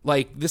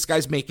like this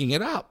guy's making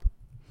it up.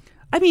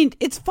 I mean,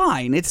 it's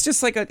fine. It's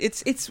just like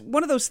it's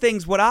one of those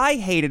things. What I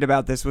hated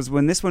about this was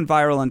when this went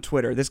viral on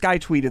Twitter. This guy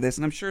tweeted this,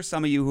 and I'm sure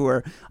some of you who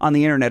are on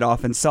the internet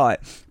often saw it.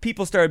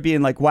 People started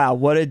being like, wow,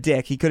 what a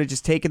dick. He could have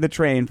just taken the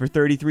train for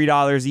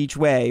 $33 each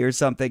way or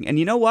something. And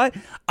you know what?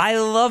 I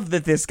love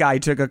that this guy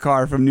took a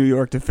car from New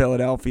York to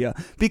Philadelphia,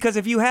 because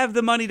if you have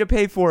the money to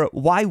pay for it,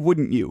 why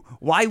wouldn't you?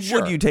 Why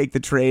would you take the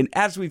train?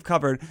 As we've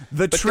covered,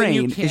 the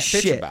train is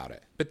shit. About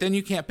it. But then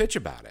you can't bitch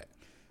about it.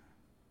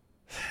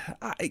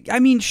 I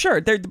mean,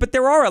 sure, but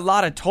there are a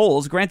lot of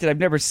tolls. Granted, I've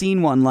never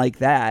seen one like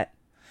that.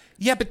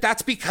 Yeah, but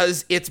that's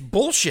because it's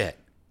bullshit.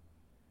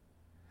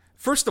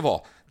 First of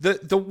all,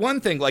 the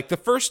one thing, like the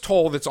first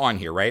toll that's on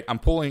here, right? I'm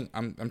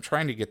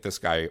trying to get this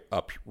guy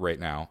up right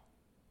now.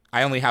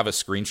 I only have a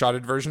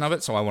screenshotted version of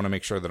it, so I want to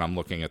make sure that I'm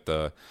looking at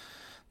the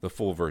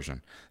full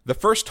version. The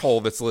first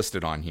toll that's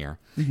listed on here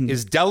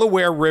is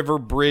Delaware River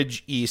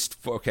Bridge East.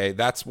 Okay,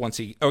 that's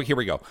here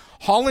we go.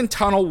 Holland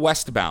Tunnel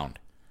westbound,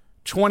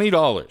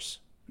 $20.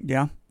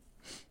 Yeah.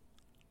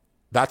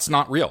 That's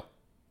not real.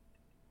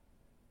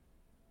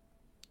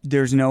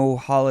 There's no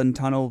Holland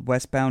Tunnel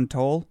westbound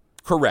toll?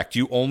 Correct.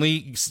 You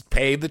only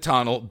pay the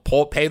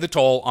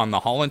toll on the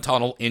Holland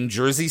Tunnel in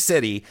Jersey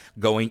City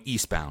going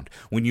eastbound.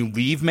 When you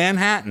leave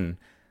Manhattan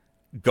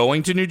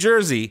going to New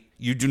Jersey,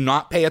 you do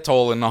not pay a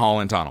toll in the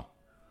Holland Tunnel.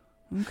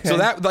 Okay. So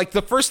that, like,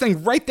 the first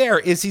thing right there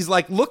is he's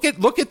like, look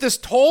at this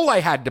toll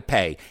I had to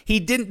pay.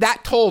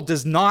 That toll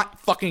does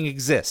not fucking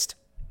exist.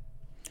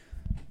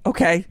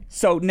 Okay,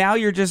 so now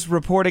you're just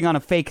reporting on a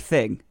fake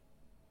thing.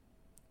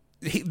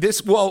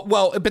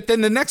 But then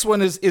the next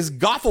one is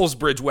Goethals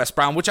Bridge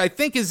westbound, which I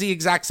think is the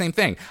exact same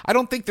thing. I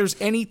don't think there's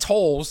any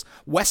tolls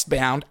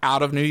westbound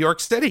out of New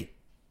York City.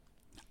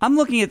 I'm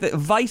looking at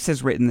Vice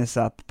has written this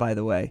up, by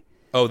the way.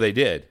 Oh, they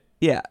did?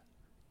 Yeah.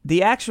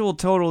 The actual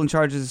total in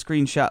charge is a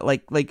screenshot.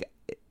 Like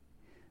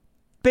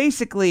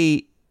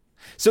basically.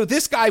 So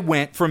this guy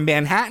went from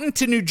Manhattan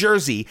to New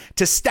Jersey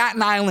to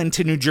Staten Island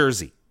to New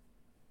Jersey.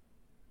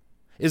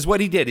 Is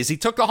what he did, is he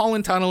took the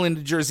Holland Tunnel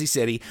into Jersey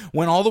City,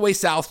 went all the way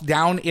south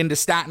down into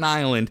Staten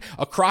Island,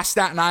 across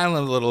Staten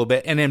Island a little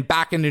bit, and then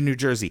back into New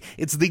Jersey.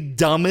 It's the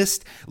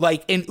dumbest,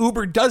 and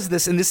Uber does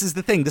this, and this is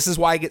the thing. This is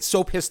why I get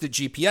so pissed at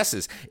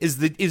GPSs,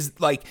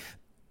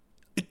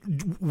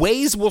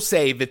 Waze will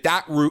say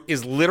that route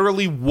is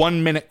literally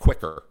 1 minute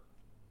quicker,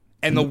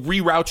 and they'll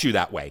reroute you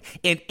that way.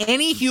 And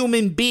any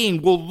human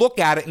being will look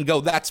at it and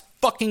go, that's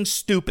fucking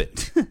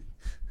stupid.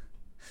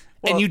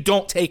 Well, and you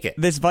don't take it.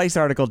 This Vice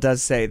article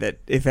does say that,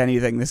 if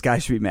anything, this guy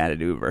should be mad at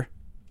Uber.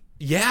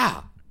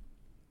 Yeah.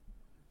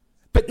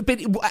 But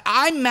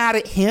I'm mad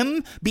at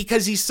him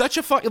because he's such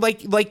a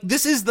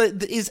this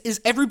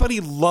is everybody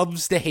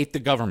loves to hate the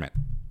government.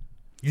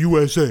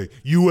 USA,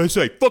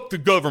 fuck the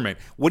government.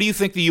 What do you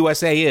think the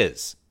USA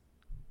is?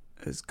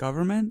 Is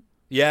government?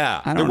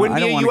 Yeah. There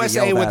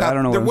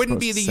wouldn't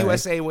be a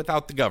USA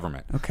without the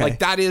government. Okay. Like,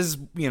 that is,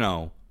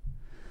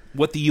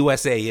 what the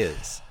USA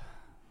is.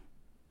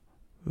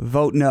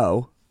 Vote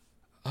no.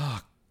 Oh,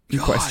 in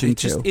question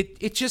too.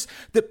 It just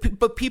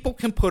but people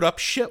can put up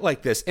shit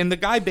like this, and the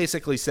guy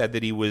basically said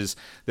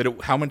that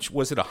how much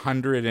was it?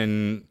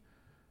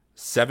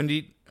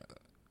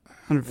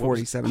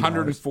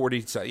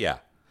 $147. Yeah,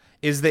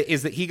 is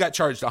that he got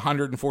charged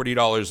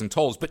 $140 in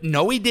tolls, but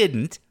no, he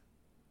didn't.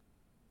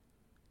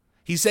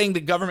 He's saying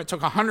the government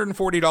took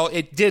 $140.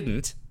 It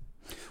didn't.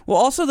 Well,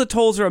 also the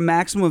tolls are a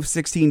maximum of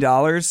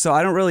 $16, so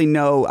I don't really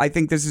know. I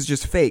think this is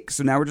just fake.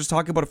 So now we're just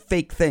talking about a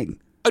fake thing.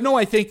 No,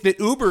 I think that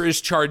Uber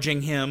is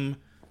charging him.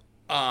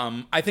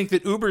 I think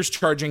that Uber's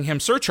charging him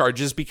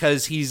surcharges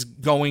because he's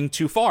going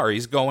too far.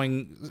 He's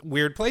going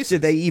weird places.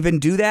 Did they even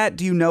do that?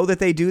 Do you know that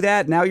they do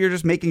that? Now you're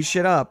just making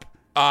shit up.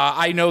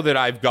 I know that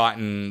I've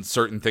gotten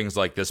certain things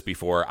like this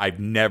before. I've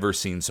never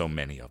seen so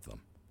many of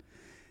them.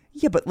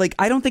 Yeah, but like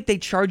I don't think they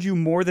charge you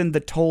more than the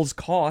tolls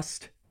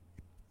cost.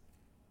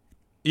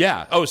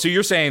 Yeah. Oh, so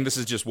you're saying this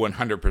is just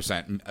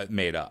 100%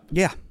 made up?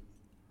 Yeah.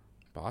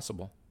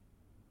 Possible.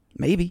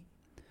 Maybe.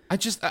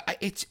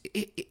 If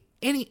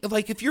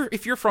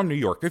you're from New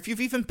York, if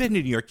you've even been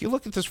to New York, you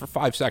look at this for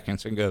 5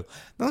 seconds and go,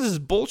 no, this is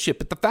bullshit.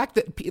 But the fact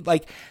that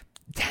like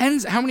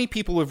how many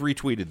people have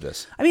retweeted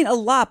this? I mean, a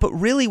lot, but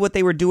really what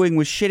they were doing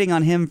was shitting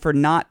on him for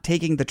not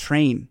taking the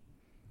train.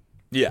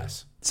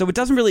 Yes. So it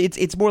doesn't really,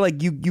 it's more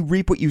like you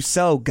reap what you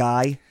sow,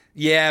 guy.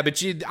 Yeah,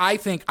 but I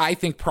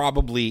think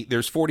probably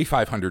there's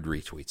 4,500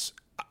 retweets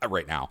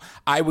right now.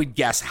 I would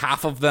guess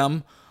half of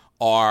them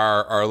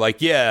are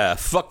like, yeah,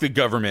 fuck the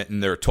government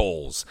and their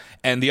tolls.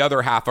 And the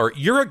other half are,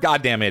 you're a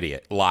goddamn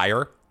idiot,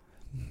 liar.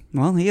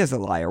 Well, he is a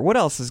liar. What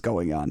else is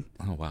going on?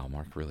 Oh, wow,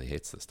 Mark really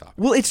hates this topic.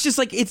 Well, it's just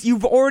like,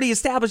 you've already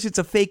established it's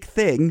a fake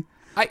thing.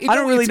 I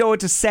don't really know what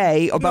to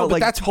say about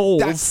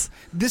tolls.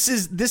 This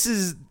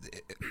is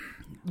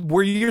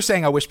where you're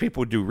saying I wish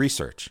people would do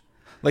research.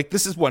 Like,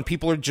 this is when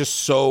people are just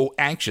so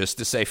anxious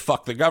to say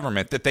fuck the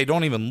government that they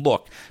don't even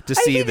look to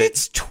see that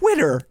it's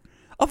Twitter.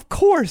 Of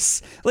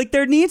course. Like,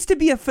 there needs to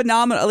be a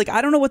phenomenon. Like,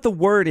 I don't know what the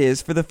word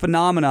is for the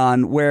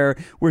phenomenon where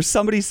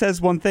somebody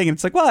says one thing and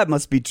it's like, well, that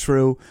must be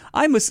true.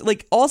 I must,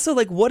 like, also,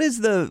 like, what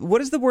is the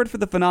word for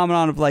the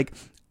phenomenon of, like,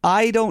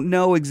 I don't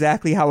know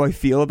exactly how I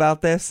feel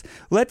about this.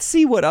 Let's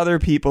see what other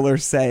people are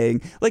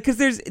saying. Like,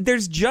 because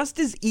there's just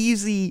as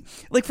easy,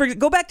 like,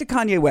 go back to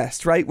Kanye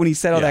West, right? When he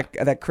said all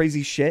that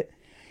crazy shit.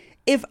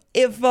 If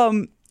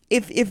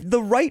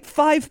the right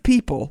 5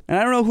 people, and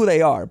I don't know who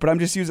they are, but I'm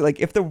just using, like,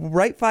 if the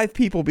right 5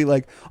 people be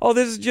like, oh,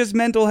 this is just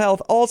mental health,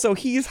 also,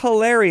 he's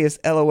hilarious,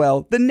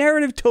 LOL, the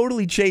narrative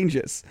totally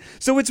changes.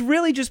 So it's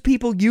really just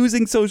people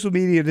using social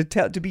media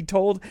to be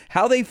told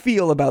how they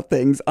feel about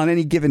things on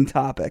any given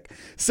topic.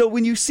 So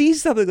when you see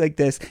something like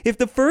this, if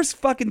the first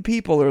fucking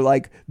people are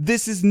like,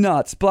 this is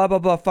nuts, blah, blah,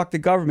 blah, fuck the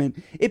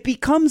government, it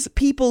becomes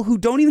people who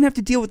don't even have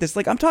to deal with this.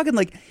 Like, I'm talking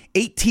like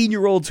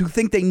 18-year-olds who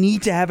think they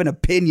need to have an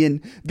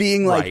opinion,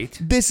 being like,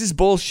 right. This is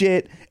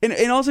bullshit,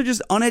 and also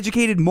just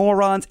uneducated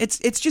morons.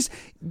 It's just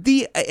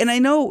and I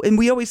know, and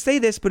we always say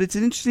this, but it's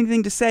an interesting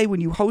thing to say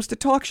when you host a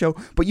talk show,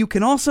 but you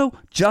can also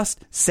just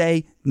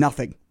say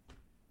nothing.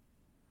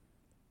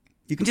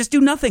 You can just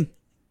do nothing.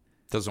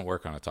 Doesn't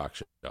work on a talk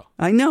show.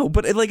 I know,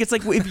 but it's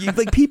like if you,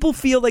 like, people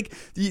feel like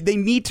they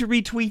need to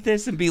retweet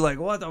this and be like,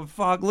 what the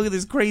fuck, look at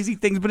this crazy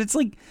things, but it's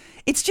like,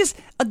 it's just,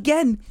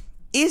 again,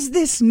 is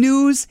this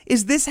news?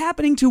 Is this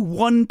happening to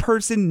one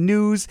person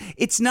news?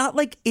 It's not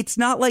like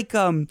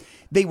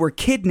they were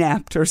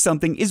kidnapped or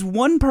something. Is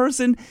one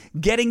person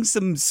getting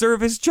some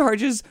service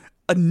charges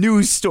a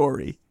news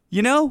story?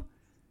 You know?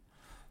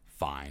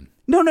 Fine.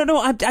 No.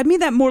 I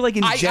mean that more like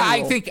in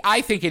general.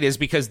 I think it is,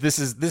 because this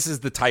is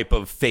the type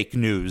of fake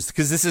news,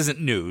 because this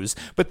isn't news,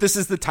 but this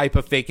is the type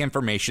of fake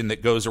information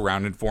that goes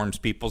around and forms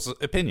people's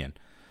opinion.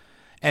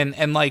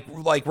 And like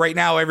right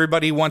now,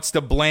 everybody wants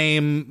to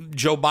blame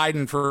Joe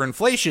Biden for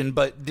inflation,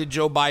 but did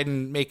Joe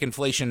Biden make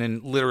inflation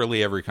in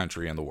literally every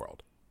country in the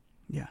world?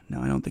 Yeah, no,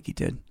 I don't think he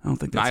did. I don't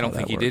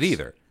think he did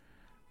either.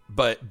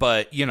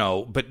 But you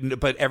know,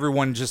 but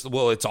everyone just,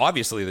 well, it's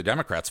obviously the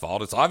Democrats'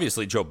 fault. It's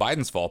obviously Joe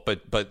Biden's fault.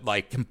 But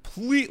like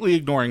completely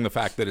ignoring the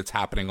fact that it's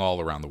happening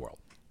all around the world.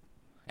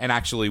 And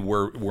actually,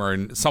 we're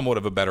in somewhat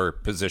of a better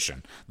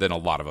position than a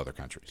lot of other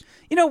countries.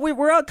 You know,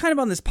 we're out kind of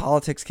on this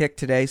politics kick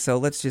today, so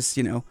let's just,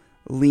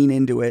 lean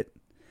into it.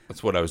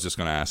 That's what I was just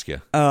going to ask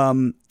you.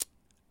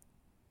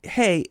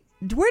 Hey,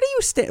 where do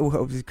you stay?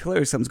 Well,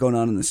 clearly something's going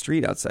on in the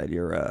street outside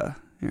your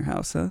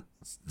house, huh?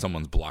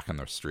 Someone's blocking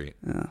their street.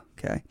 Oh,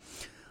 okay.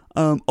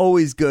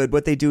 Always good.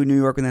 What they do in New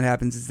York when that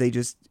happens is they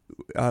just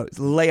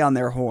lay on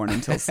their horn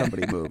until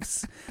somebody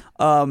moves.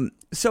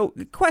 So,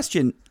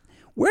 question: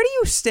 where do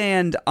you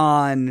stand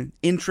on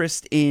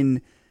interest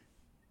in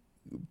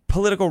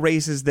political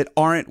races that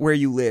aren't where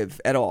you live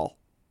at all?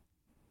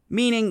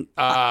 Meaning,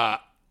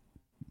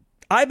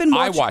 I've been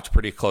watching, I watch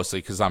pretty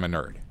closely because I'm a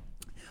nerd.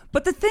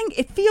 But the thing,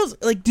 it feels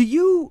like,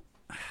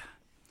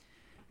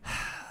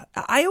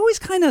 I always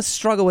kind of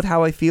struggle with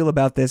how I feel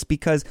about this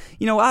because,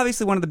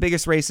 obviously one of the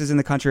biggest races in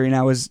the country right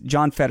now is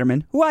John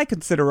Fetterman, who I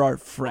consider our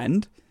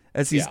friend,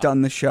 as he's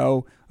done the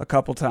show a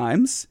couple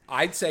times.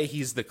 I'd say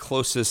he's the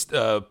closest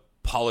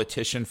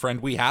politician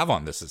friend we have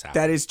on This Is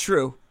Happening. That is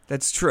true.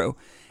 That's true.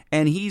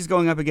 and he's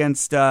going up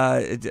against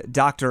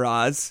Dr.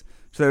 Oz.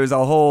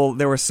 So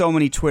there were so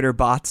many Twitter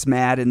bots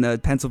mad in the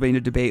Pennsylvania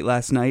debate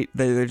last night.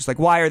 They're just like,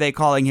 why are they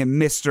calling him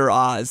Mr.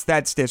 Oz?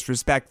 That's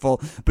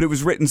disrespectful. But it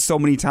was written so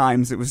many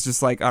times. It was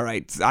just like, all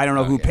right, I don't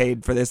know who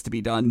paid for this to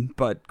be done,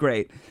 but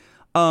great.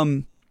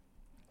 So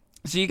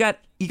you got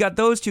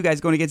those two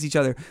guys going against each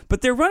other,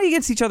 but they're running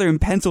against each other in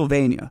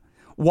Pennsylvania.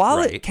 While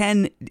it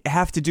can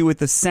have to do with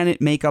the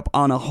Senate makeup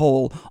on a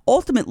whole,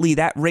 ultimately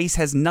that race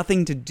has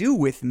nothing to do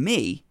with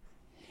me.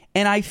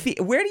 And I feel,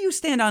 where do you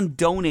stand on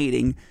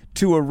donating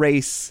to a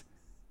race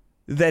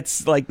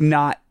that's like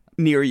not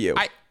near you?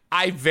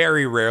 I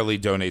very rarely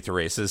donate to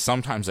races.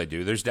 Sometimes I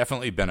do. There's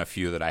definitely been a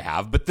few that I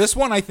have. But this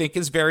one I think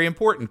is very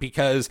important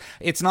because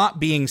it's not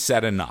being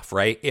said enough,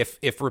 right?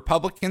 If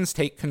Republicans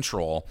take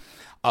control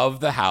of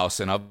the House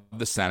and of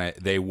the Senate,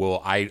 they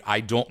will. I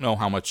don't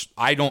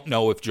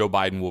know if Joe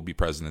Biden will be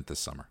president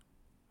this summer.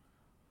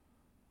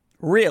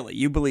 Really?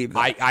 You believe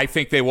that? I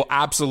think they will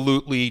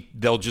absolutely.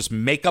 They'll just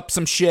make up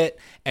some shit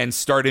and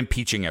start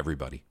impeaching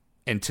everybody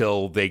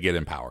until they get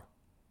in power.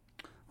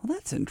 Well,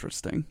 that's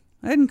interesting.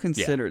 I hadn't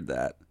considered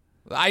that.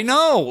 I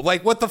know.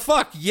 Like, what the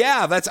fuck?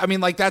 Yeah, that's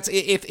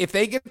if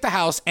they get the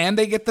House and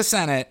they get the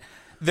Senate,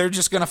 they're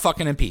just gonna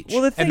fucking impeach.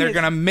 Well, and they're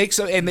gonna make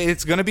some, and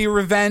it's gonna be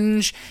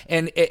revenge,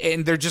 and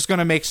they're just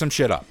gonna make some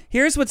shit up.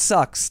 Here's what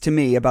sucks to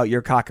me about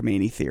your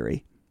cockamamie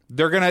theory.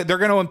 They're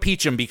gonna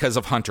impeach him because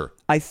of Hunter.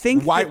 I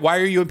think why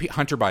are you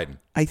Hunter Biden?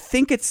 I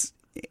think it's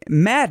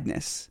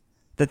madness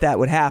that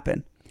would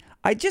happen.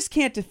 I just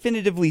can't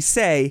definitively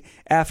say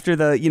after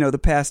the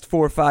past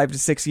 4, 5 to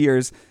 6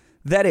 years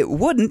that it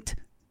wouldn't,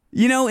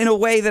 in a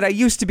way that I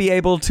used to be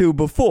able to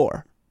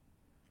before.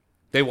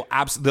 They will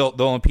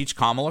they'll impeach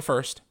Kamala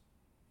first,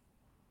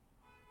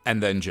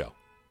 and then Joe.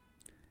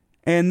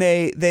 And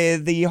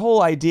the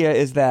whole idea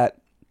is that,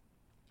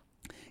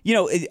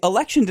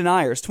 election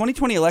deniers,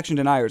 2020 election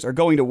deniers are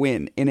going to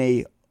win in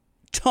a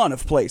ton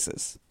of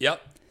places. Yep.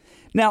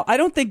 Now, I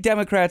don't think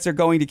Democrats are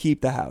going to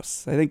keep the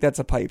House. I think that's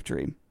a pipe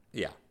dream.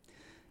 Yeah.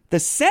 The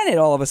Senate,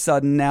 all of a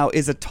sudden, now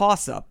is a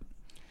toss-up.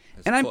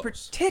 And I'm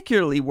close.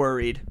 particularly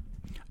worried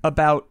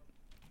about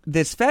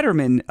this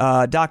Fetterman,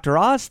 Dr.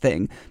 Oz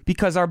thing,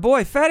 because our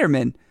boy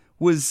Fetterman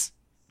was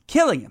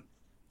killing him.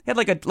 He had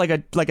like a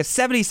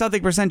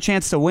 70-something%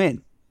 chance to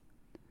win.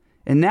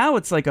 And now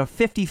it's like a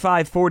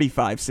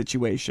 55-45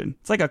 situation.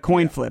 It's like a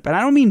coin flip. And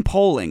I don't mean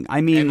polling.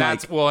 I mean and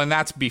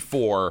that's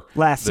before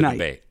last the night.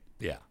 Debate.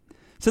 Yeah.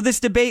 So this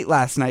debate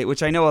last night,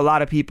 which I know a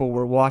lot of people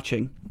were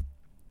watching.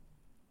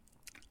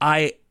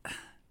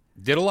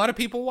 Did a lot of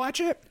people watch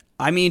it?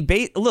 I mean,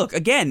 look,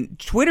 again,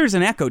 Twitter's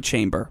an echo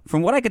chamber.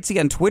 From what I could see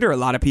on Twitter, a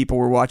lot of people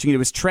were watching it. It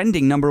was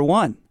trending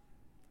 #1.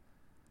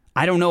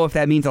 I don't know if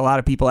that means a lot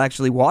of people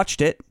actually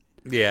watched it.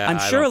 Yeah, I'm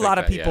sure a lot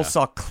of people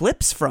saw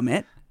clips from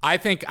it. I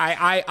think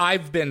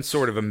I've been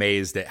sort of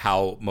amazed at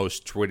how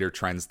most Twitter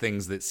trends,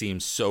 things that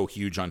seem so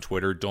huge on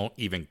Twitter, don't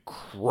even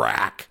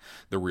crack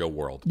the real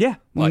world. Yeah,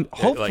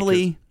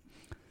 hopefully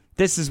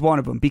this is one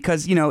of them.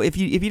 Because, if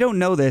you don't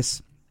know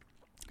this,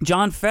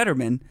 John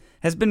Fetterman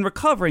has been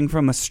recovering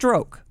from a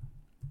stroke.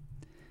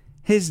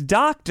 His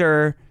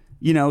doctor,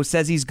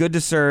 says he's good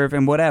to serve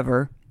and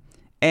whatever,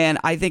 and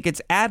I think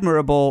it's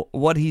admirable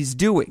what he's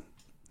doing.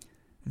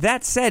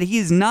 That said,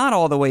 he's not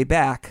all the way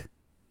back.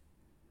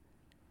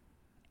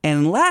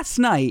 And last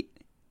night,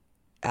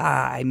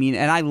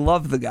 and I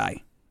love the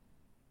guy,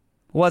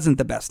 wasn't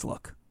the best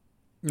look.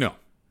 No.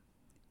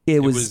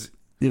 It was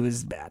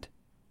bad.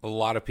 A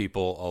lot of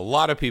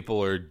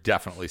people are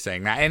definitely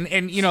saying that.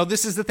 And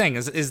this is the thing,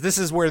 is this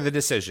is where the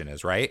decision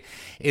is, right?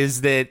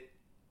 Is that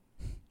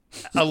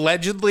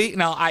allegedly,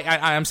 now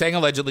I'm saying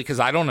allegedly because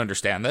I don't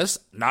understand this,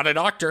 not a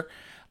doctor,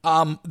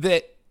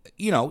 that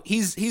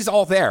he's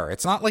all there.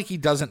 It's not like he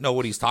doesn't know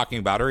what he's talking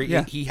about, or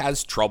he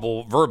has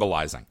trouble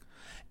verbalizing.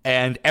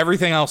 And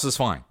everything else is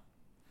fine.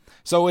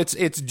 So it's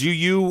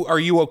are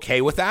you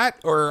okay with that,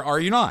 or are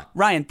you not?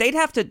 Ryan, they'd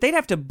have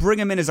to bring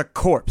him in as a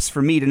corpse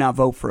for me to not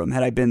vote for him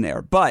had I been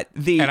there.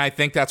 And I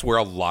think that's where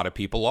a lot of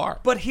people are.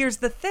 But here's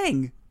the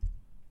thing.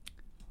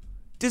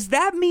 Does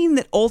that mean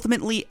that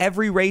ultimately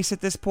every race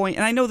at this point,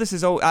 and I know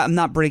I'm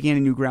not breaking any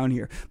new ground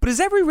here, but is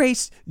every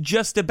race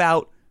just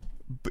about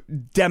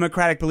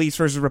Democratic beliefs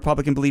versus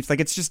Republican beliefs?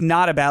 Like, it's just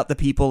not about the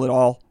people at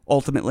all,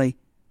 ultimately?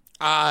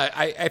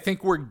 I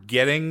think we're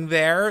getting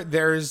there.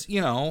 There's,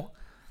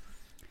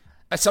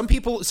 some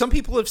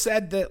people have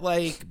said that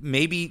like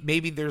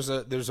maybe there's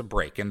a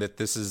break, and that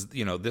this is,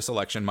 this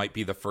election might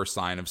be the first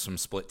sign of some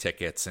split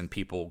tickets and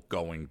people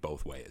going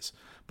both ways.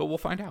 But we'll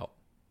find out.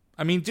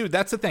 I mean, dude,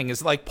 that's the thing,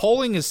 is like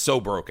polling is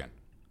so broken.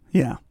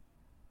 Yeah.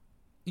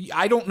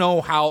 I don't know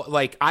how,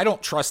 I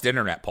don't trust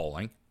internet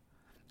polling,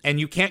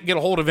 and you can't get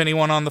a hold of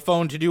anyone on the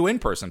phone to do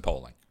in-person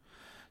polling.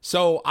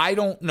 So I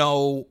don't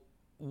know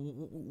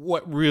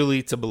what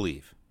really to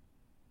believe.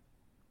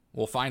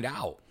 We'll find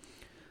out.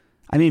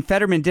 I mean,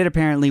 Fetterman did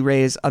apparently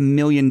raise $1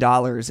 million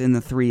in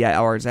the 3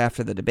 hours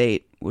after the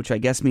debate, which I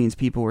guess means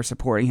people were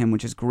supporting him,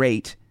 which is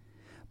great.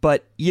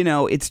 But, you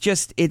know, it's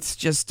just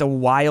a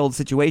wild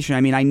situation.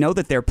 I mean, I know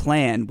that their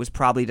plan was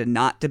probably to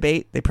not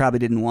debate. They probably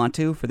didn't want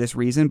to for this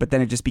reason, but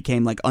then it just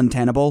became, like,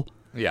 untenable.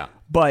 Yeah.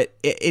 But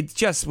it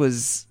just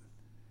was...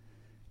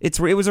 It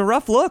was a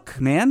rough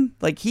look, man.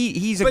 Like,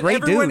 he's a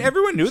great dude.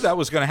 Everyone knew that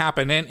was going to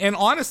happen. And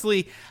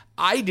honestly,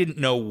 I didn't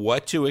know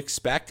what to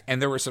expect.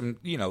 And there were some,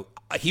 you know,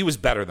 he was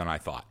better than I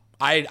thought.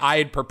 I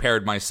had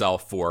prepared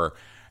myself for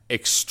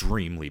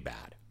extremely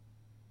bad.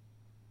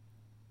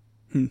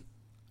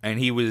 And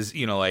he was,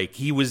 you know, like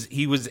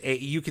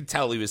you could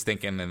tell he was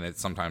thinking, and that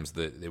sometimes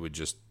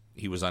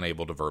he was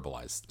unable to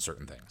verbalize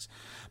certain things.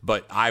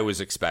 But I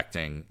was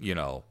expecting, you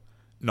know,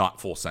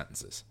 not full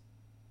sentences.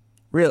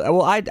 Really?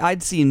 Well,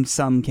 I'd seen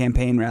some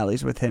campaign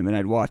rallies with him, and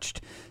I'd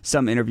watched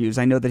some interviews.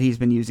 I know that he's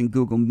been using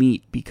Google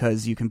Meet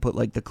because you can put,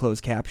 like, the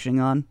closed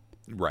captioning on.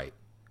 Right.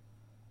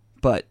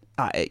 But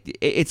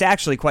it's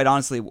actually, quite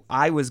honestly,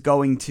 I was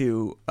going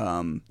to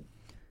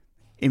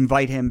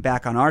invite him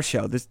back on our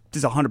show. This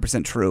is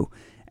 100% true.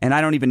 And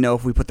I don't even know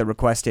if we put the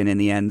request in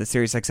the end, the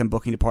SiriusXM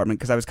booking department,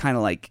 because I was kind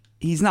of like,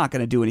 he's not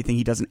going to do anything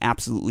he doesn't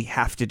absolutely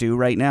have to do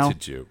right now.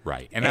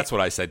 Right. And that's what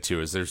I said,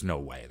 too, is there's no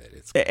way that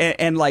it's...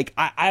 And like,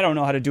 I don't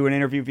know how to do an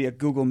interview via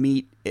Google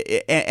Meet.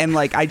 And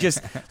like, I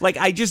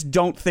just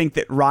don't think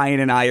that Ryan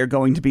and I are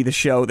going to be the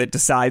show that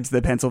decides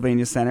the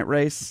Pennsylvania Senate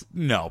race.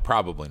 No,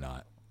 probably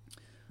not.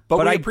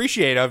 But we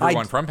appreciate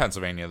everyone from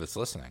Pennsylvania that's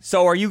listening.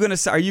 So are you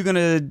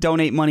gonna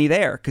donate money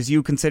there? Because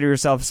you consider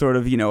yourself sort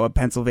of, you know, a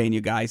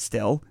Pennsylvania guy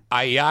still.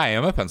 I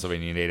am a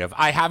Pennsylvania native.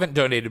 I haven't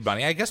donated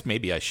money. I guess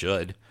maybe I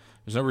should.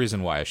 There's no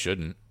reason why I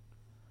shouldn't.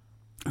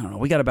 I don't know.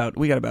 We got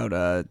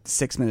about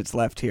 6 minutes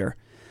left here.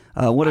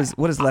 What is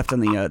left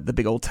on the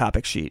big old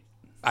topic sheet?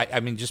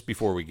 I mean, just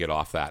before we get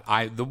off that,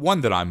 the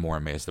one that I'm more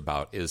amazed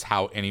about is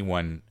how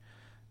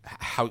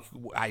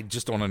I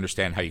just don't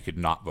understand how you could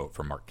not vote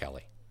for Mark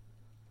Kelly.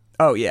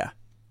 Oh, yeah.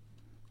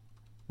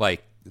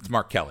 Like, it's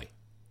Mark Kelly.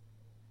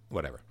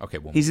 Whatever. Okay,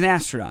 he's an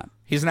astronaut.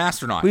 He's an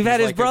astronaut. We've had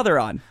his brother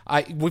on.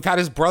 We've had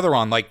his brother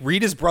on. Like,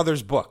 read his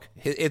brother's book.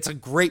 It's a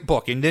great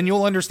book, and then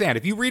you'll understand.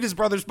 If you read his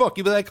brother's book,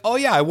 you'll be like, oh,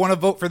 yeah, I want to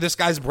vote for this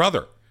guy's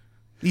brother.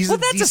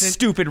 That's a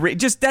stupid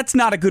that's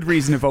not a good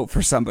reason to vote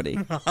for somebody.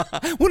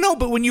 Well, no,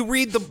 but when you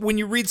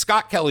read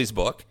Scott Kelly's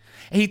book,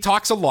 he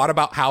talks a lot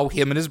about how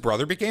him and his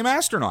brother became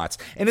astronauts,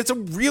 and it's a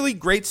really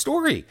great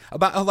story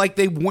about how, like,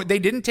 they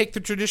didn't take the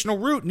traditional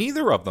route.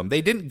 Neither of them.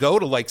 They didn't go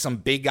to like some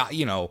big,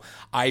 you know,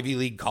 Ivy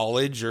League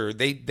college, or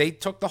they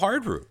took the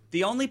hard route.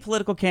 The only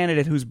political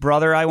candidate whose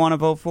brother I want to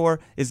vote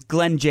for is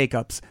Glenn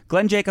Jacobs.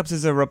 Glenn Jacobs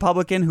is a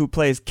Republican who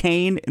plays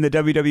Kane in the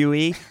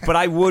WWE, but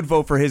I would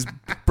vote for his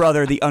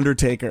brother, The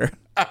Undertaker.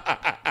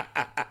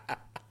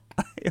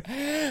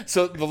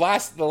 So the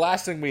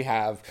last thing we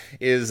have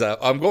is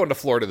I'm going to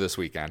Florida this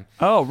weekend.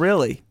 Oh,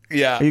 really?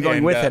 Yeah. Are you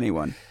going with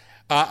anyone?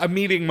 I'm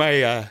meeting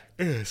my I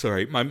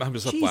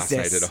was up last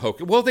night at a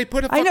Hocus. Well, they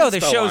put a fucking I know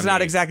the spell show's on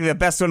not me. exactly the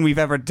best one we've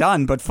ever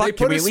done, but fuck,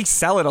 can we at least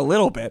sell it a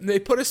little bit? They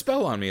put a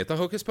spell on me at the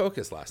Hocus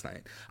Pocus last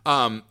night.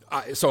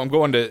 So I'm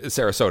going to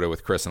Sarasota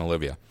with Chris and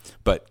Olivia,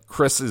 but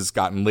Chris has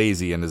gotten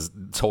lazy and has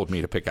told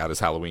me to pick out his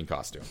Halloween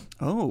costume.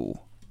 Oh.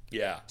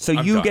 Yeah. So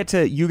you get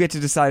to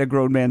decide a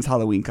grown man's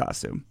Halloween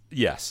costume.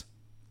 Yes.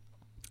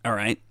 All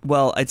right.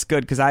 Well, it's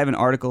good because I have an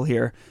article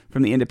here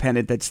from The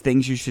Independent that's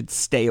things you should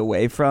stay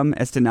away from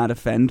as to not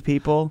offend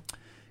people.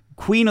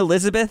 Queen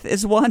Elizabeth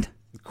is one.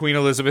 Queen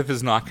Elizabeth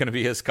is not going to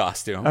be his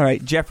costume. All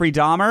right. Jeffrey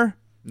Dahmer.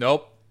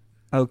 Nope.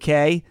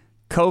 Okay.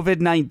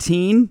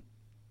 COVID-19.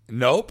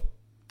 Nope.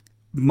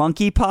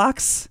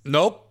 Monkeypox.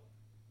 Nope.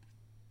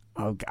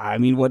 Oh, I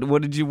mean,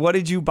 what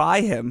did you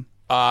buy him?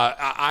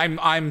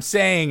 I'm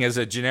saying as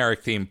a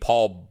generic theme,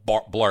 Paul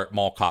Blart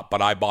Mall Cop,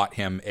 but I bought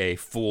him a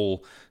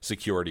full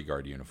security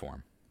guard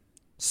uniform.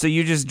 So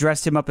you just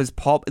dressed him up as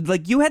Paul?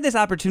 Like, you had this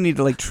opportunity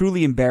to, like,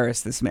 truly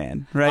embarrass this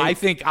man, right?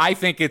 I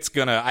think it's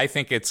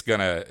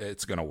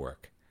gonna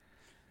work.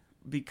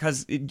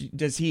 Because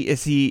is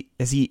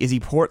he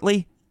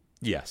portly?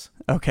 Yes.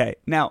 Okay.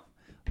 Now,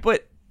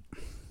 but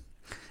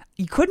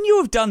couldn't you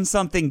have done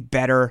something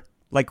better?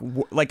 Like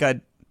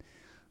a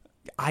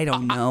I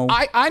don't know.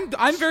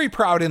 I'm very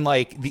proud in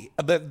like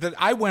the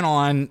I went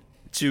on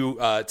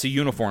to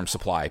uniform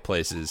supply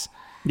places.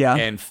 Yeah.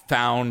 And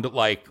found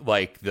like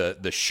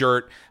the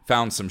shirt,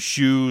 found some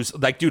shoes.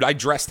 Like, dude, I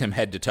dressed him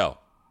head to toe.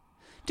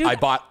 Dude, I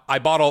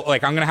bought all,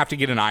 like, I'm gonna have to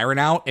get an iron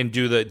out and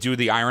do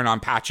the iron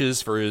on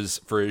patches for his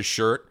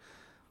shirt.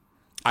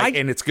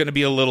 And it's gonna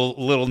be a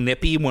little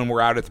nippy when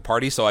we're out at the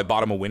party, so I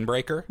bought him a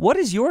windbreaker. What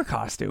is your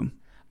costume?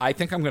 I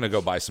think I'm gonna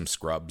go buy some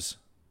scrubs.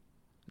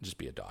 Just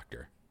be a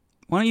doctor.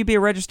 Why don't you be a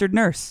registered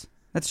nurse?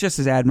 That's just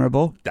as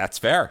admirable. That's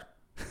fair.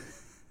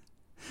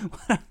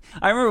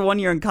 I remember one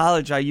year in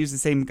college, I used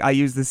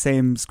the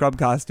same scrub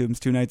costumes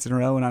 2 nights in a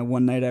row, and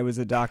one night I was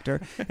a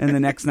doctor, and the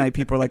next night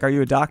people were like, "Are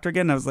you a doctor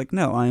again?" And I was like,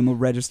 "No, I am a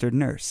registered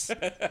nurse."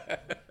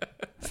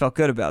 Felt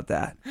good about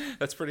that.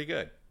 That's pretty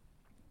good.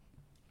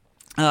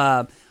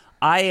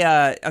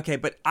 Okay,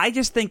 but I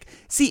just think,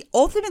 see,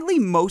 ultimately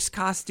most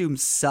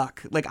costumes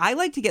suck. Like, I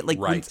like to get, like,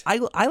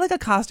 I like a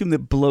costume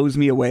that blows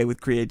me away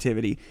with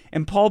creativity,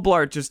 and Paul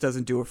Blart just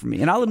doesn't do it for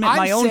me. And I'll admit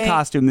my own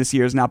costume this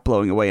year is not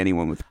blowing away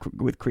anyone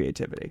with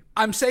creativity.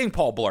 I'm saying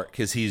Paul Blart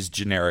because he's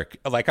generic.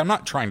 Like, I'm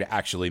not trying to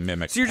actually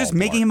mimic So you're Paul just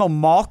making Blart. him a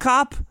mall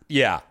cop?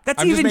 Yeah.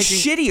 That's even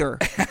shittier.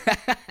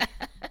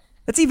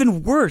 That's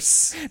even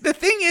worse. The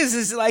thing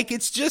is like,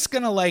 it's just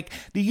gonna, like,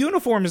 the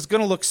uniform is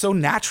gonna look so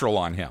natural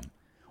on him.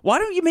 Why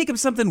don't you make him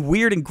something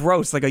weird and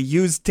gross, like a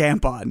used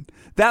tampon?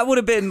 That would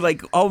have been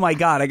like, oh my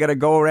God, I got to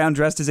go around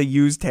dressed as a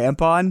used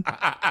tampon.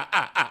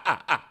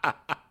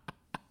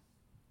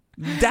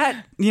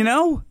 That, you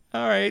know?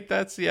 All right,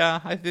 that's,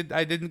 yeah, I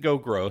didn't go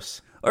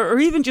gross. Or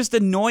even just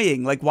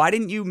annoying. Like, why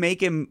didn't you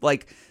make him,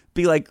 like,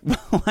 be like,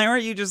 why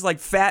aren't you just like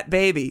fat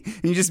baby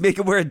and you just make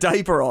him wear a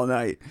diaper all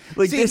night?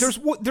 Like, see,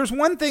 there's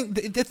one thing.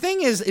 The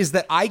thing is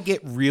that I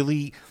get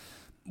really,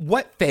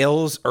 what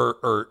fails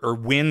or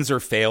wins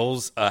or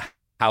fails a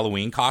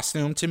Halloween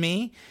costume to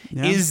me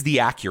is the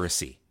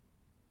accuracy.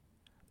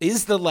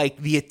 Is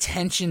the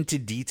attention to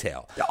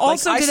detail.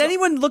 Also, like, did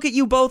anyone look at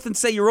you both and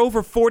say you're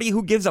over 40?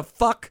 Who gives a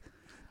fuck?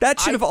 That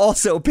should have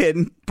also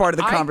been part of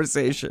the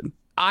conversation.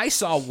 I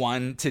saw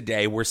one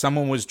today where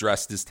someone was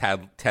dressed as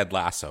Ted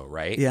Lasso,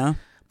 right? Yeah.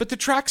 But the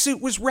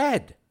tracksuit was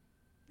red.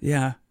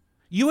 Yeah.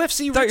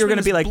 UFC. I thought you were going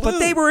to be like, blue. but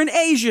they were an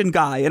Asian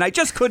guy, and I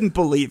just couldn't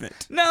believe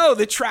it. No,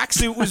 the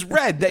tracksuit was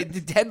red.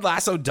 Ted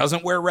Lasso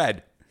doesn't wear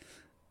red.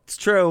 It's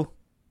true.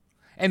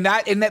 And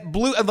that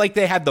blue, like,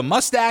 they had the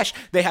mustache,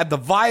 they had the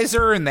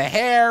visor and the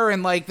hair,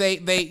 and like they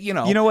you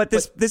know. You know what?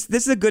 This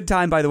is a good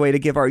time, by the way, to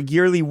give our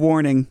yearly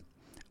warning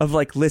of,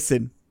 like,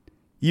 listen,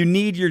 you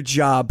need your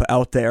job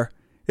out there.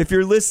 If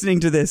you're listening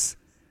to this,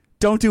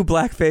 don't do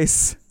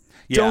blackface.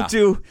 Yeah.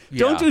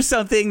 Don't do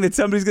something that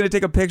somebody's going to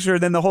take a picture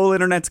and then the whole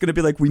internet's going to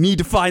be like, we need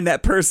to find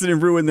that person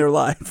and ruin their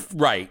life.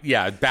 Right.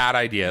 Yeah. Bad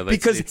idea.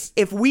 Because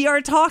if we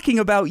are talking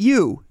about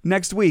you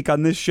next week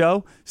on this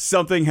show,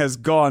 something has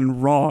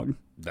gone wrong.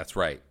 That's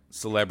right.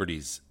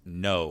 Celebrities,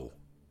 no.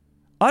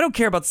 I don't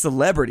care about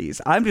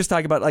celebrities. I'm just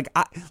talking about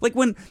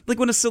when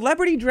a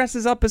celebrity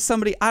dresses up as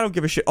somebody, I don't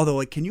give a shit. Although,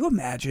 like, can you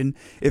imagine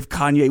if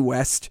Kanye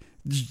West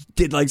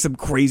did like some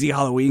crazy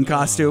Halloween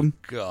costume?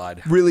 Oh,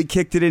 God. Really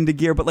kicked it into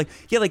gear. But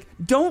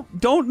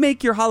don't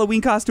make your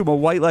Halloween costume a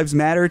White Lives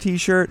Matter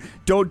t-shirt.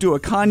 Don't do a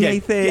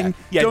Kanye thing.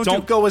 Yeah,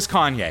 don't go as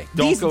Kanye.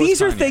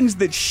 These are things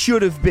that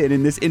should have been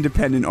in this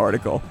Independent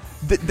article.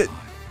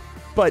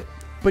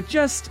 But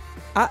just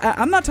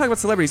I'm not talking about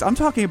celebrities. I'm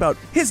talking about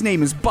his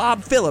name is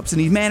Bob Phillips and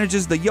he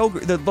manages the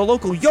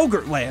local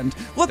yogurt land.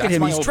 Look at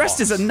him. He's dressed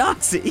as a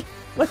Nazi.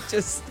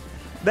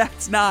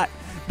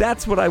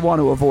 That's what I want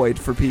to avoid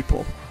for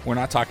people. We're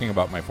not talking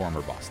about my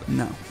former boss,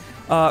 though.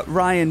 No.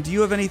 Ryan, do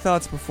you have any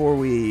thoughts before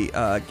we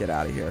get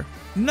out of here?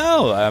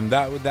 No,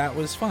 that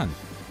was fun.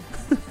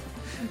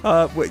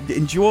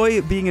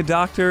 Enjoy being a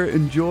doctor.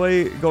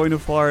 Enjoy going to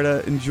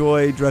Florida.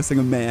 Enjoy dressing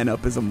a man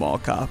up as a mall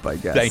cop, I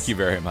guess. Thank you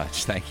very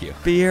much. Thank you.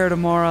 Be here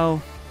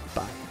tomorrow.